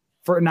Millard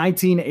for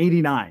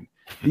 1989.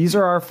 These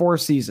are our 4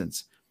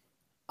 seasons.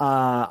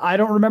 I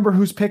don't remember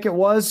whose pick it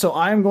was, so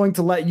I'm going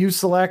to let you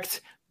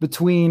select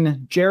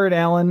between Jared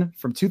Allen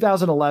from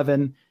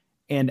 2011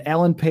 and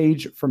Alan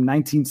Page from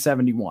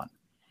 1971.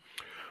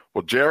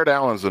 Well, Jared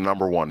Allen's the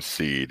number 1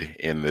 seed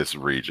in this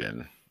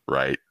region,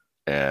 right?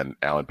 And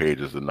Alan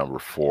Page is the number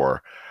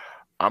 4.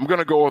 I'm going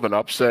to go with an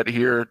upset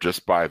here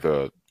just by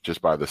the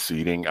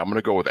seeding. I'm going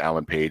to go with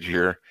Alan Page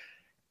here.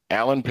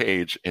 Alan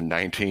Page in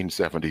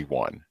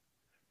 1971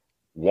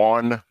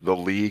 won the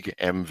league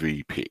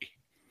MVP.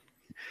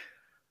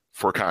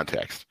 For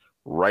context,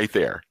 right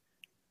there,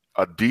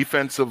 a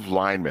defensive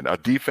lineman, a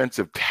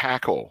defensive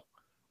tackle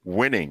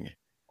winning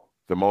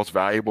the most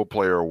valuable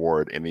player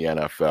award in the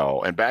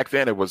NFL. And back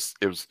then it was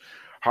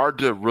hard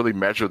to really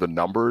measure the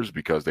numbers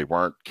because they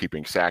weren't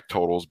keeping sack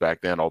totals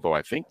back then. Although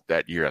I think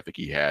that year,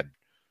 he had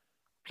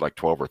like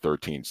 12 or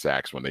 13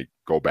 sacks when they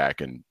go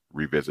back and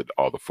revisit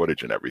all the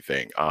footage and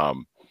everything.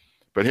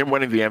 But him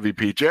winning the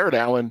MVP, Jared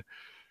Allen,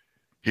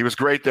 he was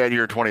great that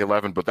year in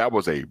 2011, but that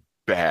was a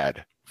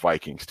bad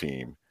Vikings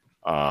team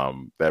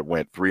that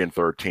went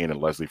 3-13 in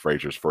Leslie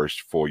Frazier's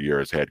first full year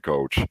as head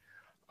coach.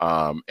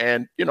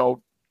 And, you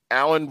know,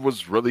 Allen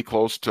was really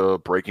close to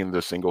breaking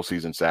the single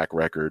season sack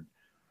record.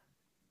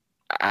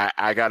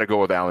 I got to go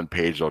with Alan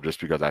Page, though,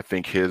 just because I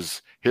think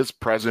his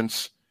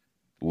presence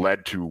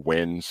led to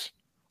wins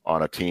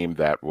on a team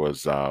that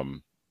was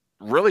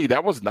really,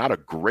 that was not a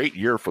great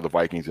year for the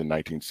Vikings in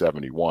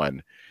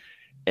 1971.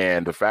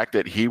 And the fact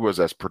that he was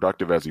as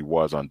productive as he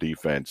was on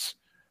defense,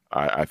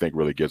 I think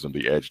really gives him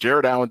the edge.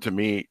 Jared Allen, to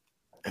me,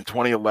 in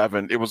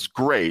 2011, it was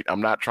great.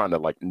 I'm not trying to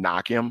like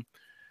knock him,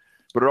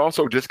 but it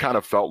also just kind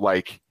of felt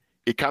like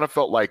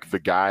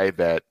the guy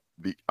that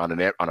on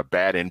a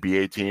bad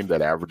NBA team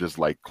that averages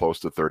like close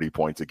to 30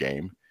 points a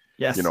game.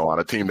 Yes. You know, on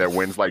a team that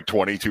wins like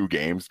 22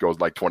 games, goes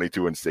like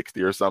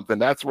 22-60 or something.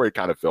 That's where it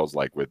kind of feels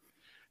like with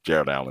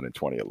Jared Allen in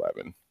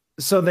 2011.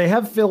 So they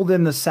have filled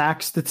in the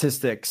sack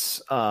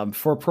statistics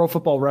for Pro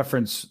Football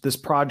Reference, this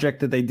project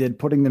that they did,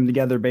 putting them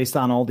together based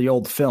on all the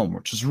old film,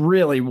 which is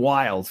really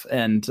wild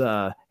and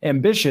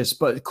ambitious,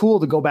 but cool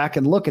to go back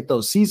and look at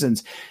those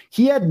seasons.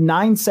 He had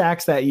 9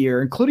 sacks that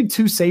year, including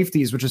 2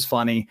 safeties, which is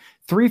funny,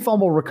 3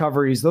 fumble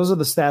recoveries. Those are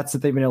the stats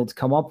that they've been able to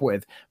come up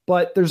with.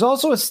 But there's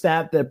also a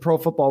stat that Pro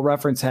Football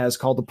Reference has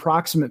called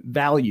approximate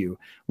value,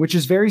 which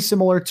is very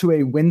similar to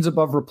a wins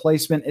above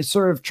replacement. It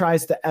sort of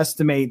tries to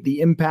estimate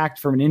the impact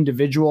from an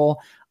individual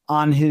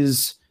on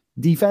his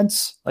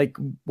defense, like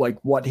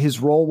what his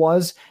role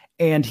was.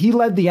 And he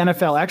led the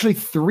NFL actually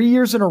 3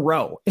 years in a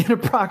row in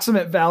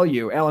approximate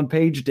value. Alan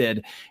Page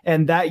did.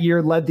 And that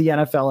year led the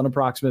NFL in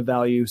approximate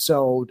value.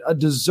 So a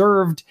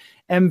deserved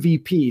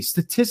MVP.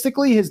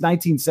 Statistically, his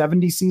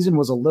 1970 season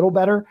was a little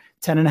better,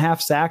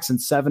 10.5 sacks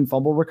and 7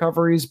 fumble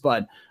recoveries.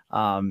 But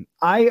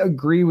I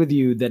agree with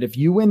you that if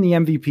you win the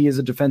MVP as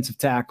a defensive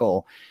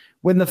tackle,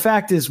 when the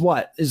fact is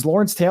is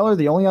Lawrence Taylor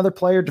the only other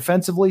player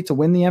defensively to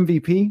win the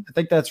MVP? I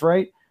think that's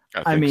right.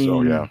 I mean,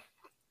 so, yeah.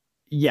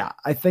 Yeah,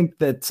 I think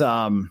that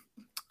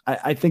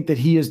I think that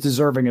he is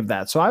deserving of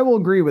that. So I will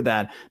agree with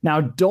that.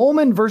 Now,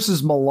 Dolman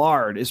versus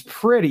Millard is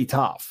pretty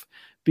tough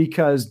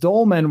because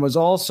Dolman was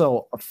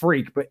also a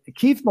freak, but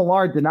Keith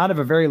Millard did not have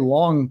a very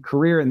long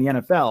career in the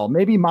NFL.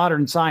 Maybe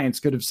modern science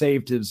could have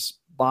saved his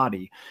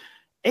body.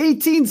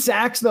 18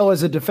 sacks, though,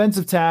 as a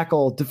defensive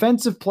tackle,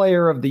 defensive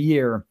player of the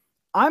year.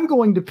 I'm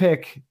going to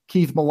pick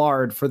Keith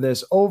Millard for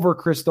this over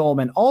Chris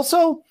Dolman.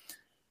 Also,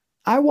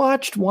 I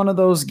watched one of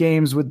those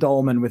games with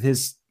Dolman with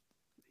his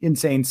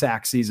insane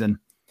sack season.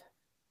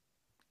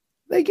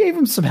 They gave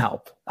him some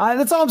help.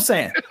 That's all I'm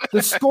saying. The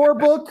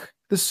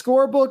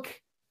scorebook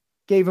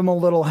gave him a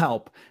little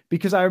help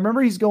because I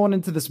remember he's going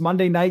into this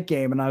Monday night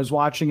game and I was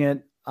watching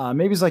it.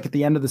 Maybe it's like at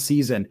the end of the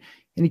season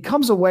and he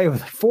comes away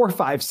with 4 or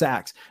 5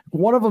 sacks.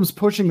 One of them's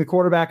pushing the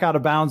quarterback out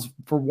of bounds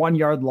for 1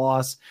 yard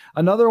loss.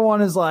 Another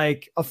one is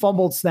like a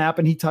fumbled snap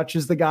and he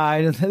touches the guy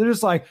and they're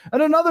just like,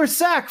 and another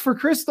sack for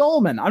Chris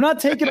Dolman. I'm not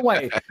taking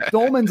away.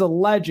 Dolman's a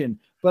legend.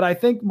 But I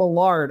think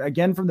Millard,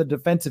 again, from the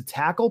defensive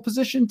tackle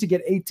position to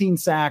get 18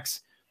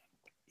 sacks,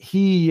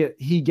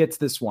 he gets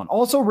this one.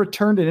 Also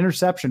returned an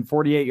interception,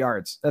 48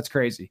 yards. That's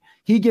crazy.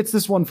 He gets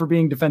this one for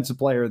being defensive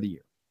player of the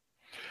year.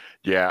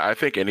 Yeah, I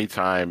think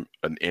anytime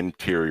an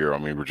interior, I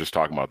mean, we're just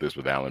talking about this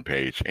with Alan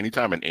Page,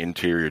 anytime an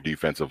interior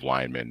defensive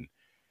lineman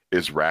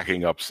is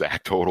racking up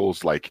sack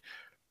totals, like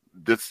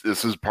this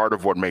is part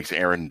of what makes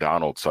Aaron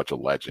Donald such a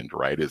legend,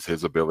 right? Is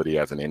his ability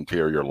as an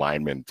interior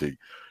lineman to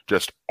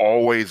just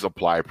always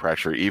apply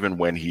pressure, even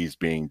when he's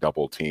being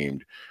double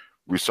teamed.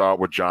 We saw it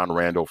with John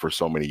Randall for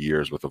so many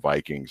years with the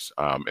Vikings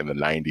in the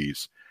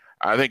 90s.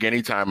 I think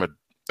anytime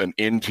an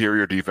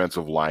interior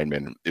defensive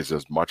lineman is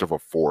as much of a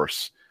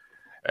force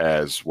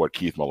as what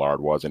Keith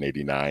Millard was in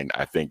 89,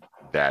 I think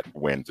that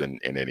wins in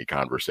any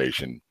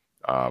conversation,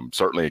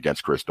 certainly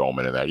against Chris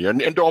Dolman in that year.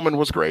 And Dolman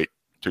was great,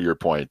 to your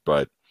point,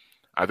 but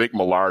I think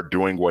Millard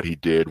doing what he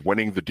did,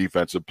 winning the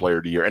defensive player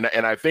of the year.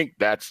 And I think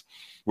that's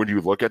when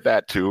you look at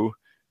that too,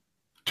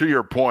 to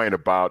your point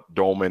about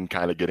Dolman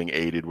kind of getting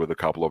aided with a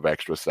couple of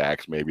extra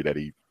sacks, maybe that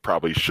he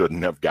probably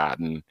shouldn't have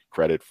gotten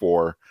credit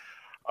for.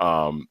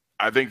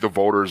 I think the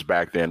voters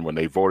back then, when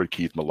they voted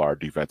Keith Millard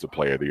Defensive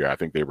Player of the Year, I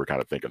think they were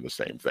kind of thinking the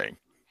same thing.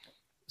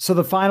 So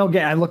the final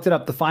game, I looked it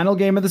up, the final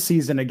game of the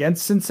season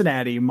against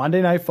Cincinnati,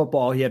 Monday Night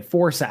Football, he had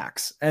 4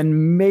 sacks,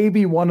 and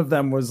maybe one of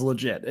them was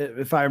legit,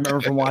 if I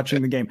remember from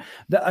watching the game.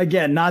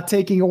 Again, not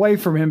taking away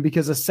from him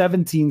because a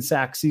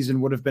 17-sack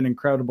season would have been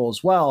incredible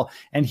as well,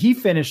 and he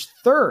finished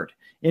 3rd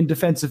in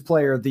Defensive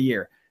Player of the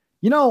Year.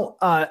 You know,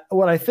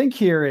 what I think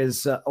here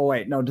is,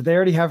 did they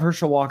already have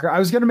Herschel Walker? I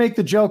was going to make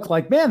the joke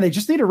like, man, they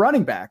just need a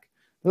running back.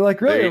 They're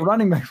like, really, a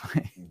running back?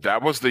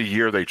 That was the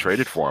year they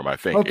traded for him, I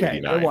think. Okay,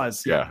 89. it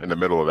was. Yeah, in the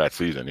middle of that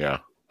season, yeah.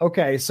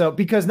 Okay, so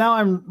because now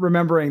I'm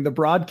remembering the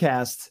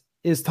broadcast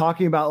is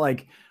talking about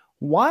like,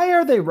 why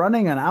are they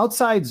running an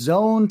outside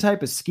zone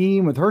type of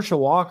scheme with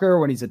Herschel Walker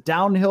when he's a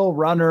downhill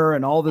runner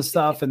and all this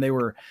stuff? And they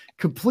were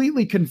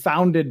completely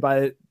confounded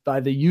by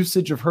the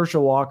usage of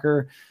Herschel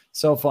Walker.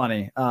 So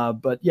funny.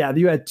 But yeah,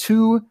 you had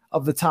 2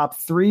 of the top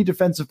 3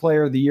 Defensive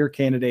Player of the Year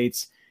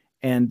candidates.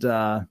 And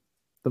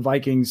the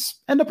Vikings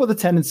end up with a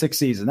 10-6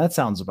 season. That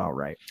sounds about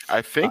right.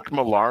 I think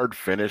Millard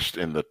finished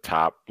in the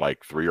top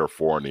like 3 or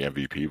 4 in the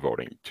MVP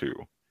voting too.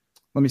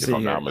 Let me see. If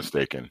I'm not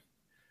mistaken.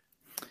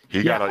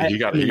 He got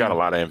a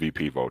lot of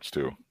MVP votes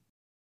too.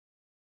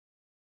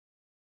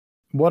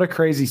 What a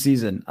crazy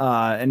season.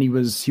 And he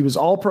was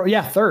all pro.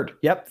 Yeah, third.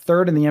 Yep,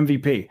 third in the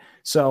MVP.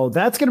 So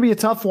that's going to be a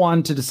tough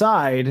one to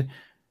decide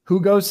who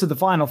goes to the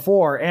Final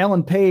Four,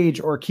 Alan Page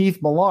or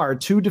Keith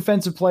Millard, 2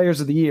 defensive players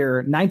of the year,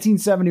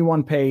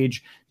 1971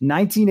 Page,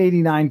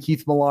 1989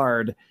 Keith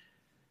Millard.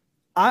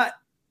 I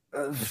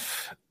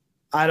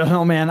don't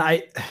know,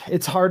 man.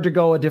 It's hard to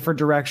go a different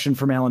direction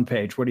from Alan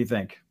Page. What do you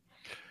think?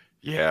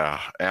 Yeah,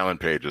 Alan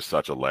Page is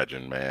such a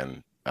legend,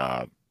 man.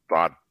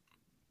 Thought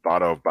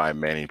of by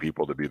many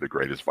people to be the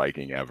greatest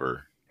Viking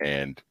ever.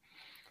 And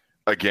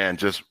again,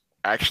 just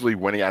actually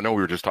winning. I know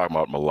we were just talking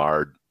about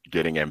Millard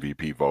getting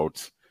MVP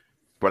votes,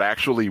 but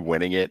actually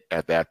winning it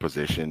at that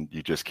position,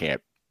 you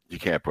can't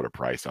put a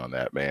price on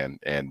that, man.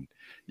 And,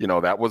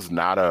 that was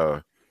not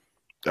a,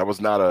 it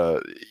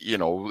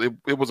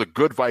was a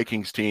good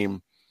Vikings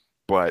team,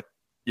 but,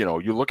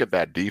 you look at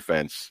that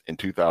defense in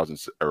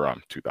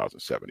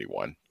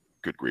 2071.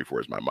 Good grief,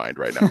 where's my mind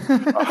right now?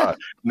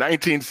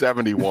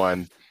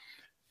 1971.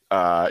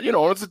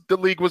 The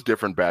league was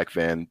different back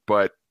then,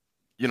 but,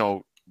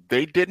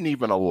 they didn't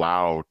even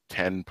allow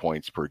 10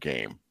 points per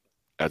game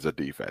as a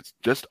defense,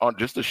 just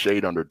a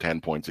shade under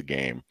 10 points a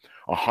game.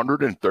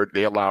 130,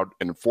 they allowed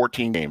in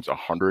 14 games,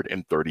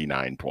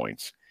 139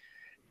 points.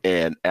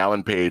 And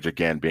Alan Page,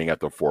 again, being at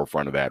the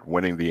forefront of that,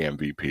 winning the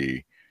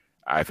MVP,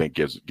 I think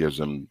gives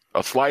him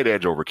a slight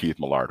edge over Keith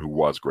Millard, who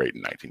was great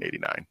in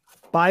 1989.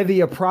 By the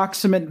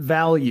approximate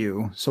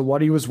value, so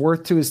what he was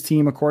worth to his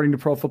team according to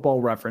Pro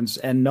Football Reference,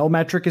 and no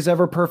metric is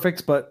ever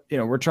perfect, but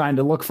we're trying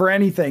to look for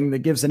anything that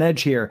gives an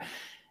edge here.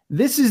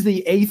 This is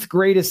the 8th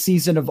greatest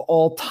season of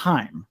all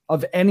time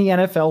of any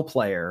NFL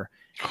player.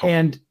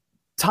 And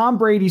Tom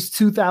Brady's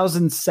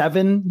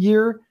 2007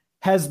 year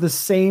has the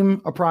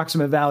same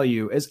approximate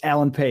value as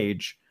Alan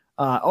Page.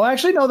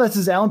 Actually, no,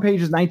 that's Alan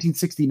Page's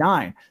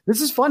 1969.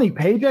 This is funny.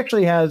 Page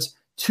actually has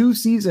 2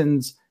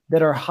 seasons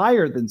that are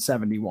higher than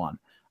 71.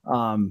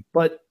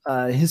 But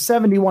his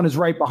 71 is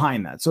right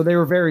behind that. So they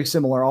were very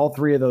similar, all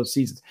 3 of those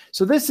seasons.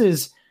 So this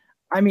is,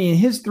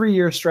 his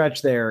 3-year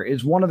stretch there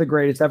is one of the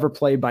greatest ever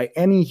played by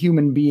any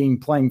human being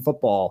playing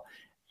football.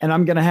 And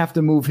I'm going to have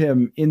to move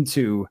him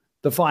into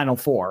the Final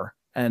Four.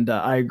 And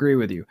I agree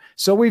with you.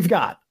 So we've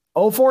got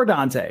 04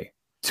 Dante,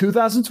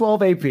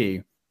 2012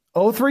 AP,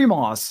 03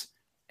 Moss,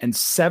 and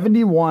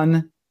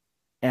 71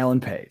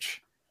 Alan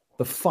Page.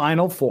 The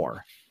Final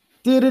Four.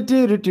 Is that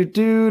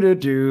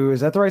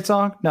the right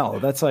song? No,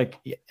 that's like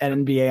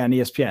NBA on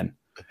ESPN.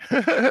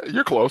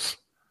 You're close.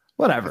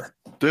 Whatever.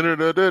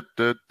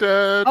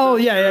 Oh,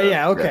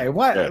 yeah. Okay. Yeah.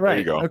 What? Yeah, right. there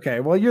you go. Okay.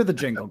 Well, you're the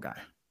jingle guy.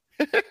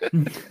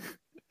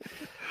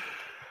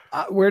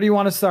 Where do you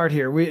want to start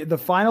here? The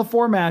Final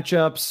Four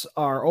matchups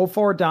are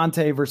 04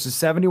 Dante versus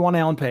 71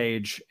 Alan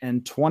Page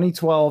and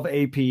 2012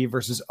 AP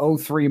versus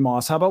 03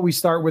 Moss. How about we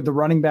start with the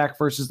running back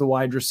versus the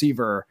wide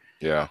receiver?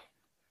 Yeah.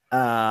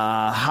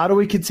 How do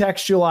we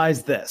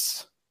contextualize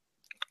this?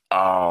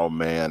 Oh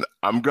man,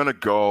 I'm gonna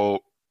go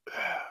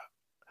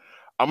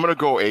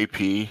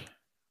AP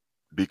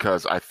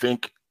because I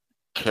think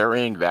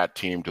carrying that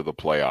team to the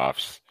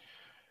playoffs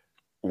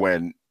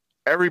when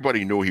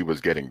everybody knew he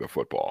was getting the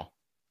football.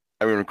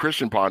 When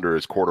Christian Ponder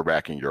is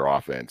quarterbacking your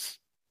offense,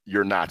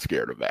 you're not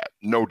scared of that.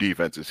 No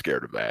defense is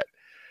scared of that.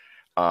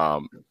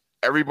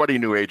 Everybody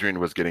knew Adrian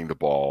was getting the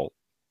ball,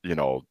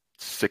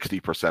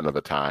 60% of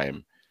the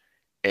time.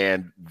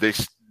 And they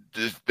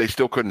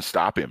still couldn't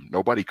stop him.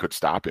 Nobody could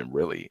stop him,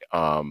 really.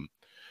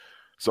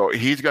 So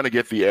he's going to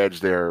get the edge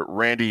there.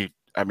 Randy,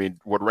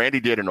 what Randy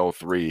did in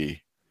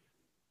 03,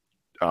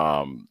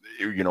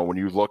 when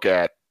you look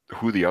at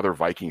who the other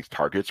Vikings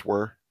targets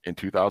were in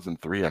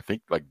 2003, I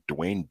think like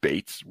Dwayne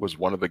Bates was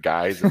one of the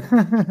guys,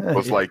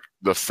 was like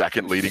the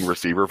second leading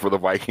receiver for the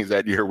Vikings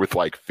that year with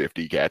like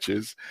 50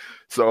 catches.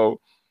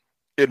 So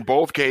in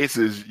both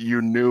cases,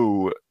 you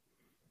knew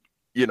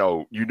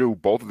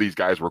both of these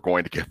guys were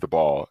going to get the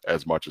ball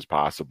as much as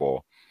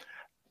possible.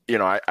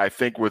 I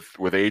think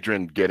with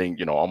Adrian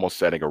getting, almost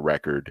setting a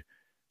record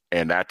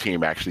and that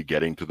team actually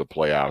getting to the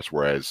playoffs,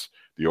 whereas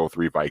the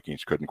 03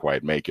 Vikings couldn't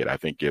quite make it, I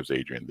think gives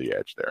Adrian the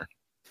edge there.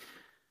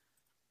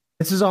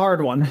 This is a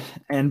hard one.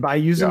 And by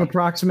using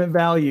approximate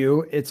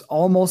value, it's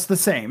almost the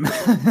same.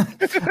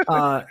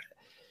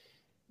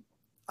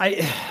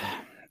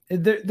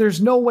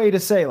 There's no way to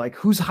say like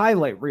whose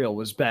highlight reel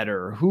was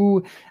better.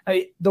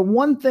 The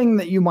one thing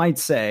that you might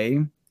say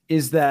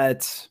is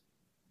that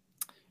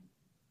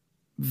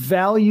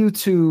value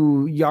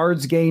to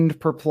yards gained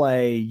per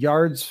play,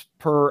 yards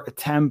per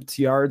attempt,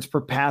 yards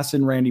per pass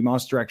in Randy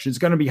Moss direction is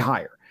going to be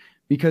higher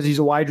because he's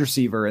a wide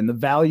receiver and the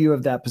value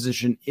of that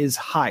position is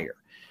higher.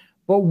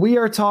 But we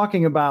are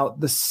talking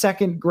about the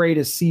second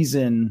greatest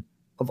season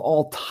of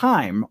all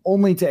time,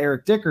 only to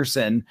Eric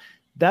Dickerson.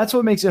 That's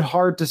what makes it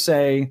hard to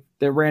say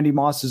that Randy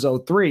Moss is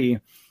 03.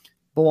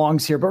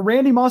 belongs here. But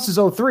Randy Moss's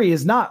 03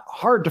 is not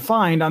hard to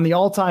find on the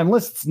all-time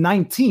list. It's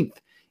 19th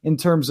in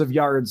terms of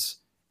yards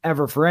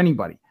ever for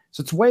anybody.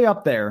 So it's way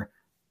up there.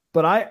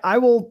 But I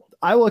will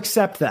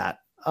accept that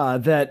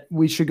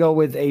we should go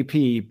with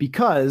AP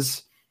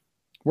because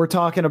we're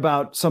talking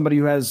about somebody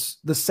who has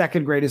the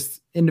second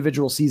greatest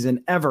individual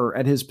season ever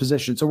at his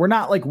position. So we're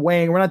not like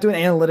weighing, we're not doing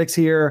analytics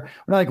here.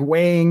 We're not like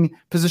weighing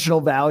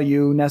positional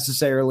value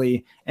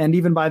necessarily. And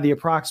even by the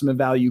approximate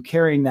value,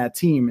 carrying that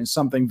team is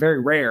something very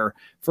rare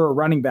for a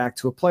running back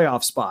to a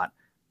playoff spot.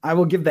 I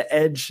will give the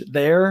edge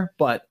there,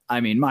 but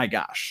I mean, my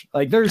gosh,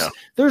 like there's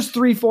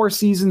 3-4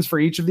 seasons for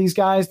each of these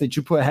guys that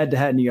you put head to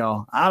head and you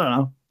go, I don't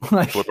know,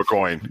 like flip a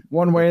coin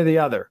one way or the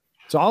other.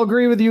 So I'll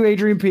agree with you,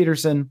 Adrian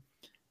Peterson.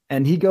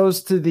 And he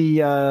goes to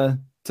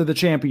the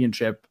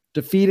championship,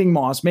 defeating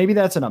Moss. Maybe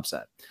that's an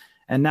upset.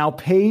 And now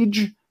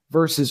Page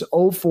versus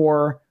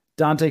 04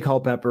 Dante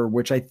Culpepper,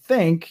 which I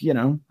think,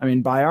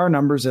 by our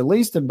numbers at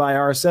least, and by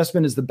our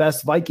assessment, is the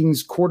best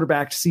Vikings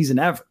quarterback season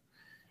ever.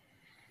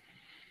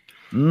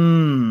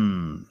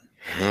 Oh,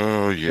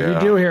 yeah. What do you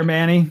do here,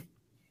 Manny?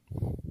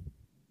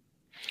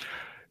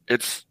 I'm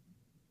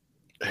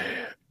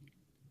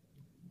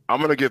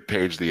going to give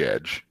Page the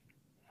edge.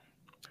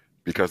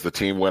 Because the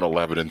team went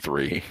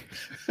 11-3.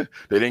 They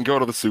didn't go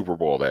to the Super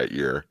Bowl that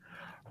year.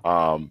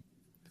 But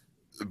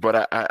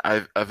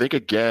I think,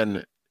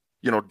 again,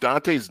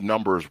 Dante's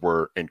numbers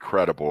were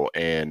incredible.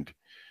 And,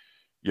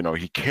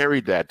 he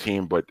carried that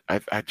team. But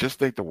I just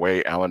think the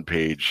way Alan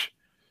Page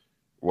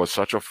was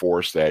such a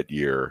force that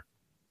year,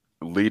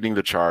 leading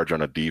the charge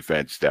on a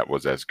defense that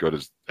was as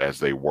good as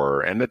they were.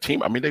 And the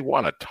team, they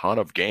won a ton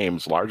of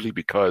games largely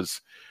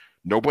because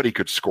nobody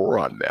could score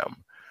on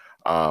them.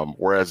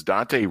 Whereas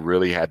Dante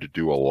really had to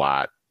do a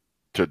lot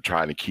to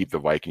try to keep the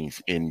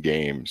Vikings in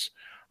games.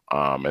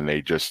 And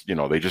they just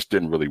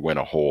didn't really win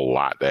a whole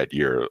lot that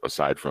year,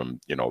 aside from,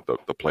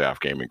 the playoff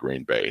game in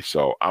Green Bay.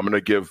 So I'm going to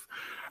give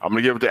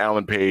it to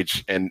Alan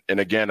Page. And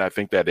again, I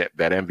think that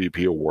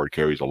MVP award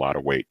carries a lot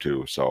of weight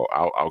too. So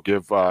I'll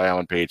give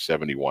Alan Page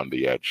 71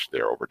 the edge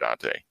there over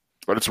Dante,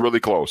 but it's really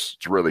close.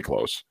 It's really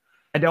close.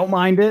 I don't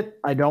mind it.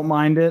 I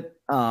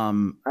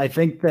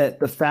think that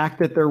the fact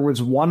that there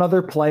was one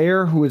other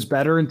player who was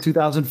better in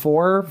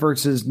 2004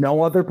 versus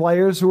no other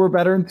players who were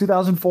better in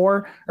 2004,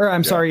 in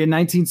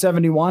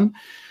 1971,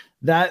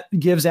 that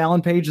gives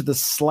Alan Page the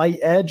slight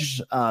edge.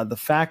 The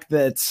fact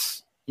that,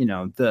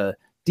 the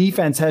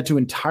defense had to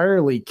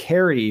entirely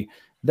carry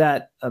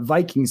that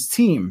Vikings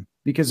team,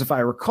 because if I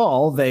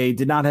recall, they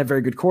did not have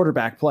very good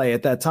quarterback play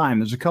at that time.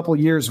 There's a couple of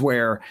years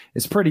where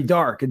it's pretty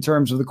dark in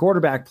terms of the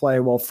quarterback play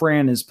while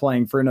Fran is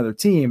playing for another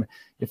team.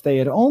 If they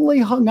had only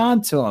hung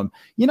on to him,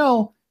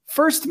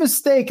 first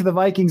mistake the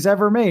Vikings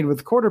ever made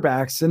with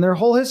quarterbacks in their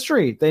whole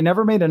history. They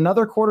never made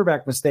another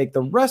quarterback mistake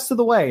the rest of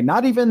the way,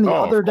 not even the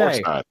other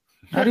day.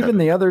 Not even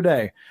the other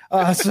day.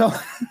 So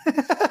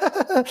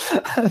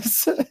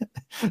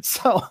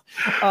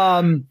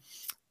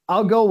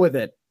I'll go with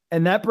it.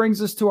 And that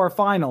brings us to our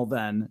final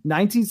then.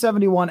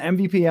 1971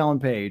 MVP Alan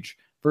Page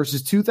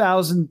versus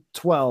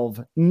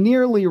 2012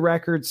 nearly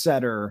record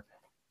setter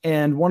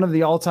and one of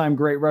the all-time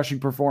great rushing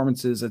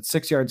performances at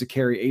 6 yards a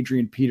carry,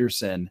 Adrian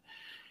Peterson.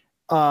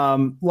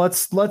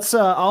 Let's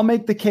I'll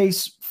make the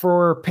case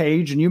for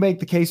Page and you make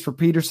the case for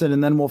Peterson,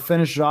 and then we'll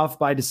finish it off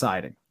by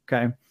deciding.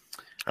 Okay.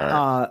 All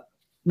right.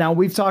 Now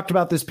we've talked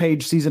about this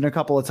Page season a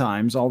couple of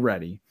times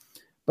already,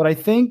 but I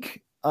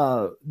think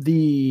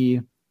the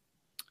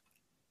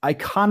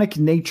iconic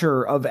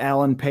nature of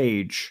Alan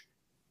Page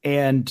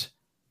and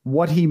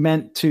what he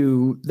meant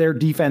to their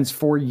defense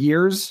for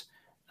years.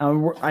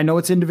 I know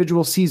it's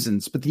individual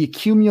seasons, but the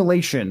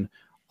accumulation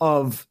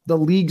of the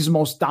league's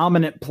most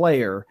dominant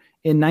player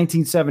in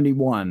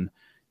 1971,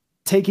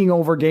 taking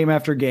over game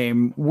after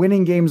game,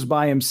 winning games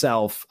by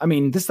himself.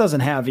 This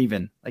doesn't have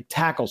even like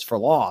tackles for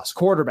loss,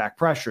 quarterback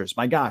pressures.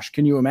 My gosh,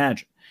 can you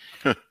imagine?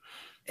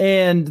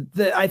 And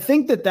I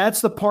think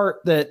that's the part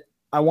that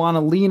I want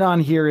to lean on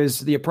here is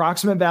the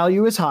approximate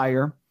value is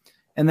higher.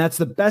 And that's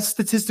the best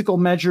statistical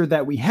measure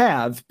that we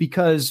have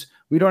because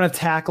we don't have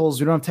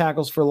tackles. We don't have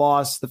tackles for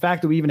loss. The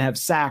fact that we even have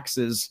sacks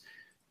is,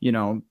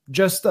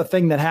 just a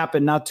thing that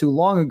happened not too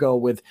long ago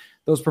with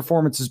those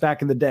performances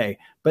back in the day.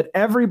 But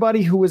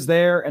everybody who was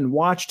there and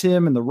watched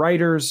him and the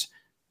writers,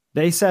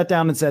 they sat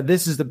down and said,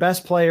 this is the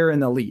best player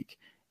in the league.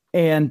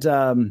 And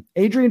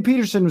Adrian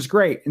Peterson was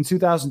great in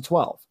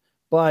 2012,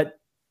 but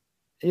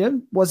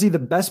was he the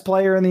best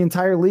player in the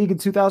entire league in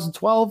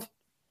 2012?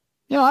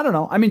 I don't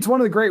know. It's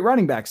one of the great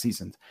running back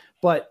seasons,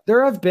 but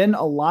there have been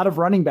a lot of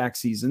running back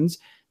seasons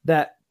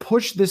that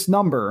push this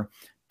number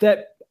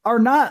that are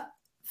not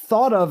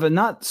thought of and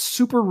not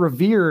super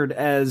revered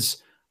as,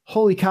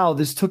 holy cow,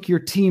 this took your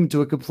team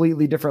to a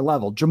completely different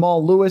level.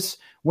 Jamal Lewis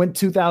went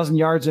 2,000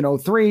 yards in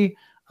 2003.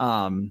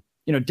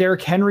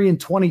 Derrick Henry in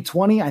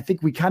 2020, I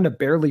think we kind of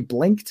barely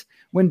blinked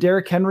when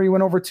Derrick Henry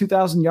went over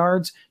 2,000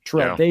 yards.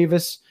 Terrell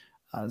Davis.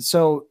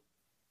 So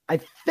I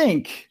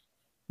think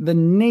the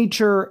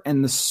nature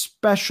and the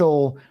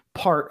special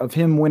part of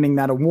him winning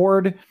that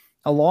award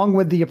along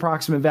with the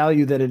approximate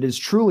value that it is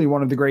truly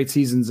one of the great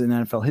seasons in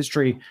NFL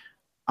history,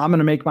 I'm going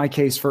to make my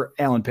case for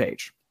Alan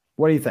Page.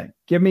 What do you think?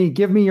 Give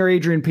me your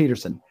Adrian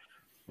Peterson.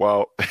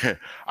 Well,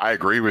 I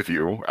agree with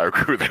you. I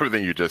agree with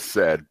everything you just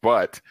said,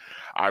 but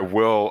I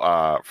will,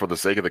 for the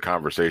sake of the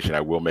conversation,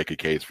 I will make a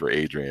case for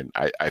Adrian.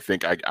 I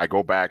think I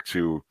go back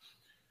to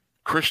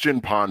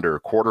Christian Ponder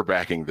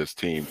quarterbacking this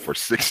team for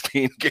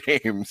 16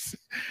 games.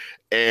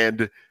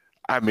 And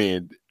I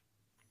mean,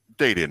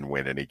 they didn't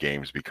win any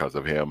games because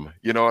of him.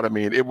 You know what I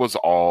mean? It was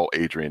all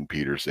Adrian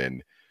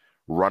Peterson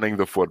running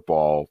the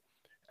football,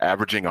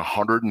 averaging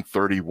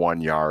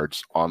 131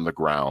 yards on the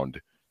ground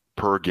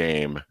per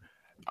game,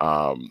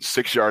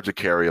 6 yards a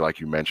carry, like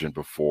you mentioned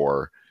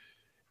before.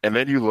 And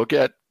then you look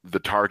at the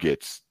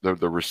targets,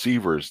 the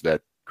receivers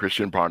that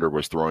Christian Ponder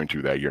was throwing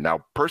to that year.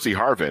 Now, Percy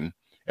Harvin,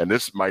 and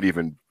this might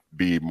even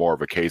be more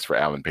of a case for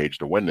Alan Page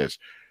to win this.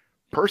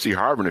 Percy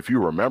Harvin, if you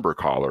remember,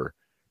 caller,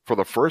 for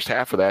the first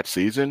half of that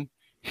season,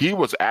 he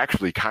was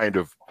actually kind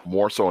of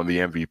more so in the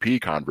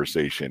MVP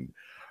conversation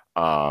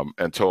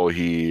until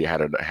he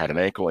had an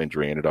ankle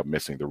injury, ended up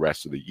missing the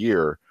rest of the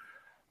year.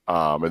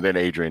 And then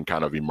Adrian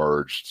kind of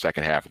emerged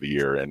second half of the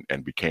year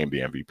and became the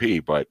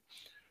MVP. But,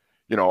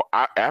 you know,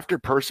 after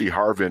Percy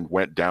Harvin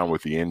went down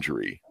with the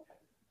injury,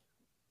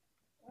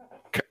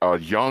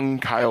 young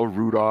Kyle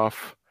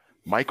Rudolph,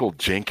 Michael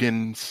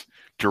Jenkins,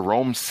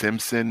 Jerome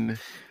Simpson.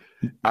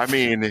 I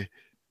mean,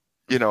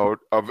 you know,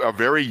 a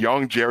very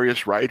young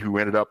Jarius Wright who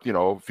ended up, you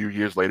know, a few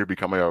years later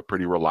becoming a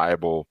pretty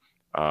reliable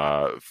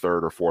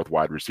third or fourth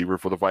wide receiver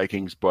for the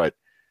Vikings. But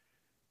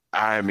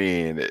I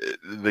mean,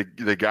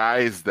 the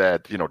guys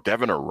that, you know,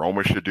 Devin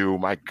Aroma should do,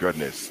 my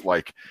goodness,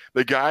 like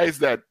the guys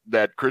that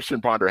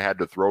Christian Ponder had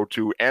to throw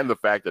to, and the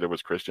fact that it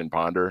was Christian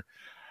Ponder,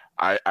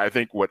 I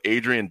think what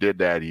Adrian did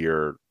that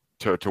year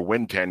to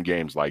win 10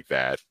 games like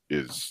that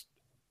is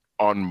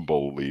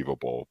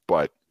unbelievable.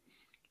 But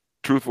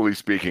truthfully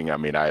speaking, I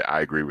mean,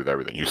 I agree with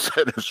everything you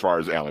said as far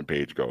as Alan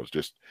Page goes.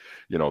 Just,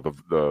 you know,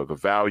 the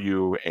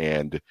value,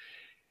 and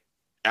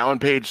Alan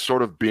Page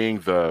sort of being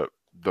the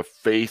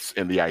face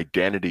and the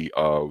identity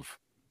of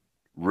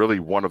really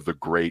one of the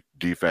great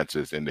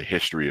defenses in the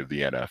history of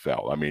the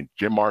NFL. I mean,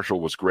 Jim Marshall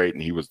was great,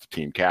 and he was the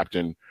team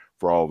captain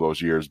for all of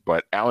those years,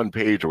 but Alan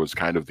Page was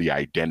kind of the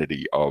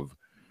identity of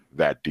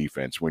that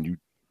defense. When you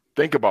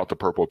think about the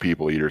Purple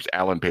People Eaters,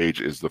 Alan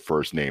Page is the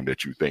first name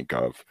that you think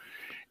of.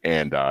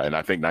 And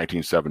I think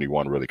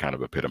 1971 really kind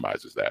of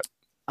epitomizes that.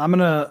 I'm going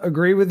to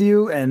agree with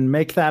you and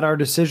make that our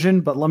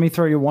decision, but let me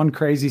throw you one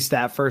crazy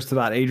stat first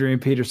about Adrian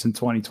Peterson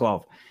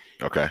 2012.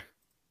 Okay.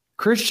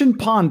 Christian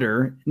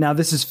Ponder, now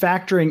this is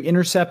factoring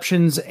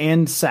interceptions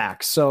and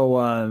sacks.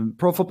 So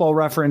Pro Football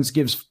Reference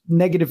gives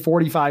negative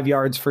 45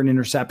 yards for an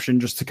interception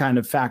just to kind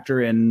of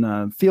factor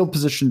in field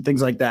position,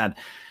 things like that.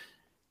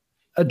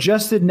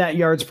 Adjusted net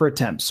yards per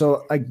attempt.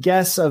 So a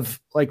guess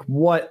of like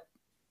what,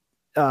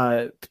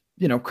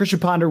 Christian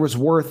Ponder was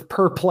worth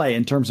per play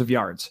in terms of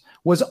yards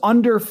was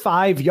under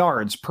 5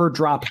 yards per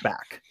drop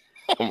back.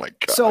 Oh my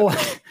God.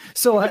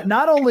 So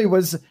not only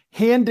was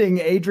handing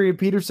Adrian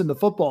Peterson the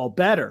football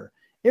better,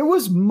 it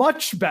was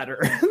much better.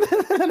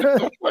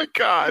 Oh my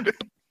God.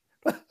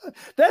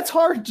 That's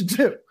hard to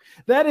do.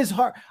 That is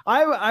hard.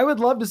 I would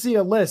love to see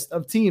a list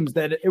of teams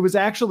that it was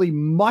actually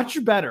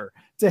much better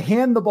to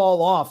hand the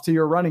ball off to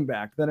your running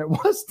back than it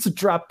was to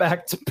drop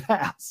back to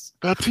pass.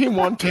 That team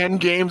won 10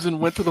 games and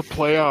went to the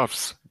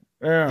playoffs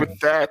with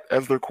that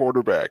as their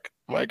quarterback.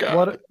 My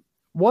God.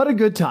 What a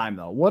good time,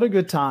 though. What a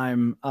good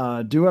time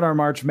doing our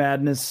March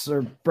Madness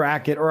or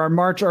bracket or our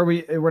March.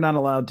 We're not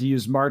allowed to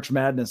use March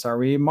Madness, are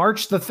we?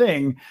 March the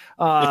thing.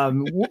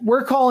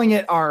 We're calling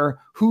it our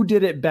Who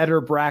Did It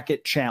Better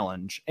bracket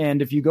challenge.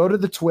 And if you go to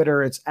the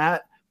Twitter, it's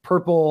at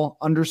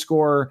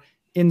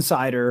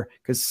 @purple_insider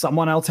because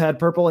someone else had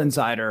Purple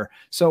Insider.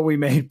 So we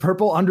made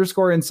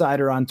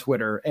 _insider on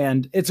Twitter,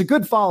 and it's a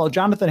good follow.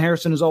 Jonathan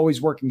Harrison is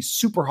always working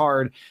super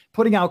hard,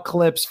 putting out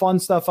clips, fun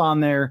stuff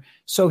on there.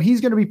 So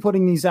he's going to be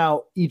putting these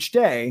out each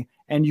day,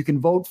 and you can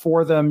vote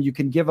for them. You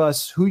can give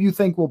us who you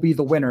think will be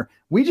the winner.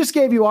 We just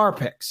gave you our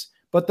picks,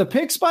 but the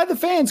picks by the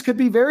fans could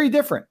be very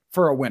different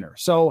for a winner.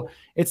 So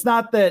it's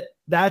not that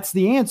that's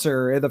the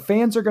answer. The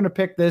fans are going to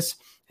pick this.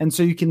 And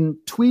so you can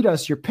tweet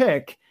us your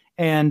pick,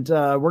 and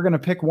we're going to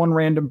pick one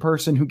random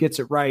person who gets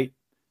it right,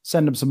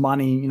 send them some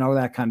money,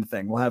 that kind of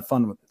thing. We'll have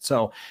fun with it.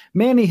 So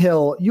Manny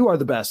Hill, you are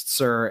the best,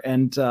 sir.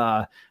 And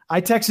I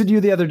texted you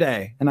the other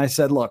day and I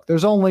said, look,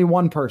 there's only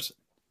one person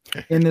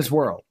in this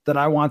world that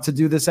I want to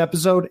do this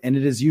episode, and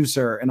it is you,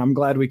 sir. And I'm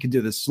glad we could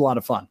do this. It's a lot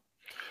of fun.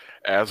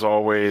 As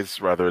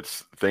always, whether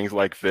it's things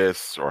like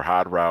this or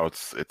hot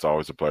routes, it's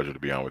always a pleasure to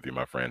be on with you,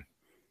 my friend.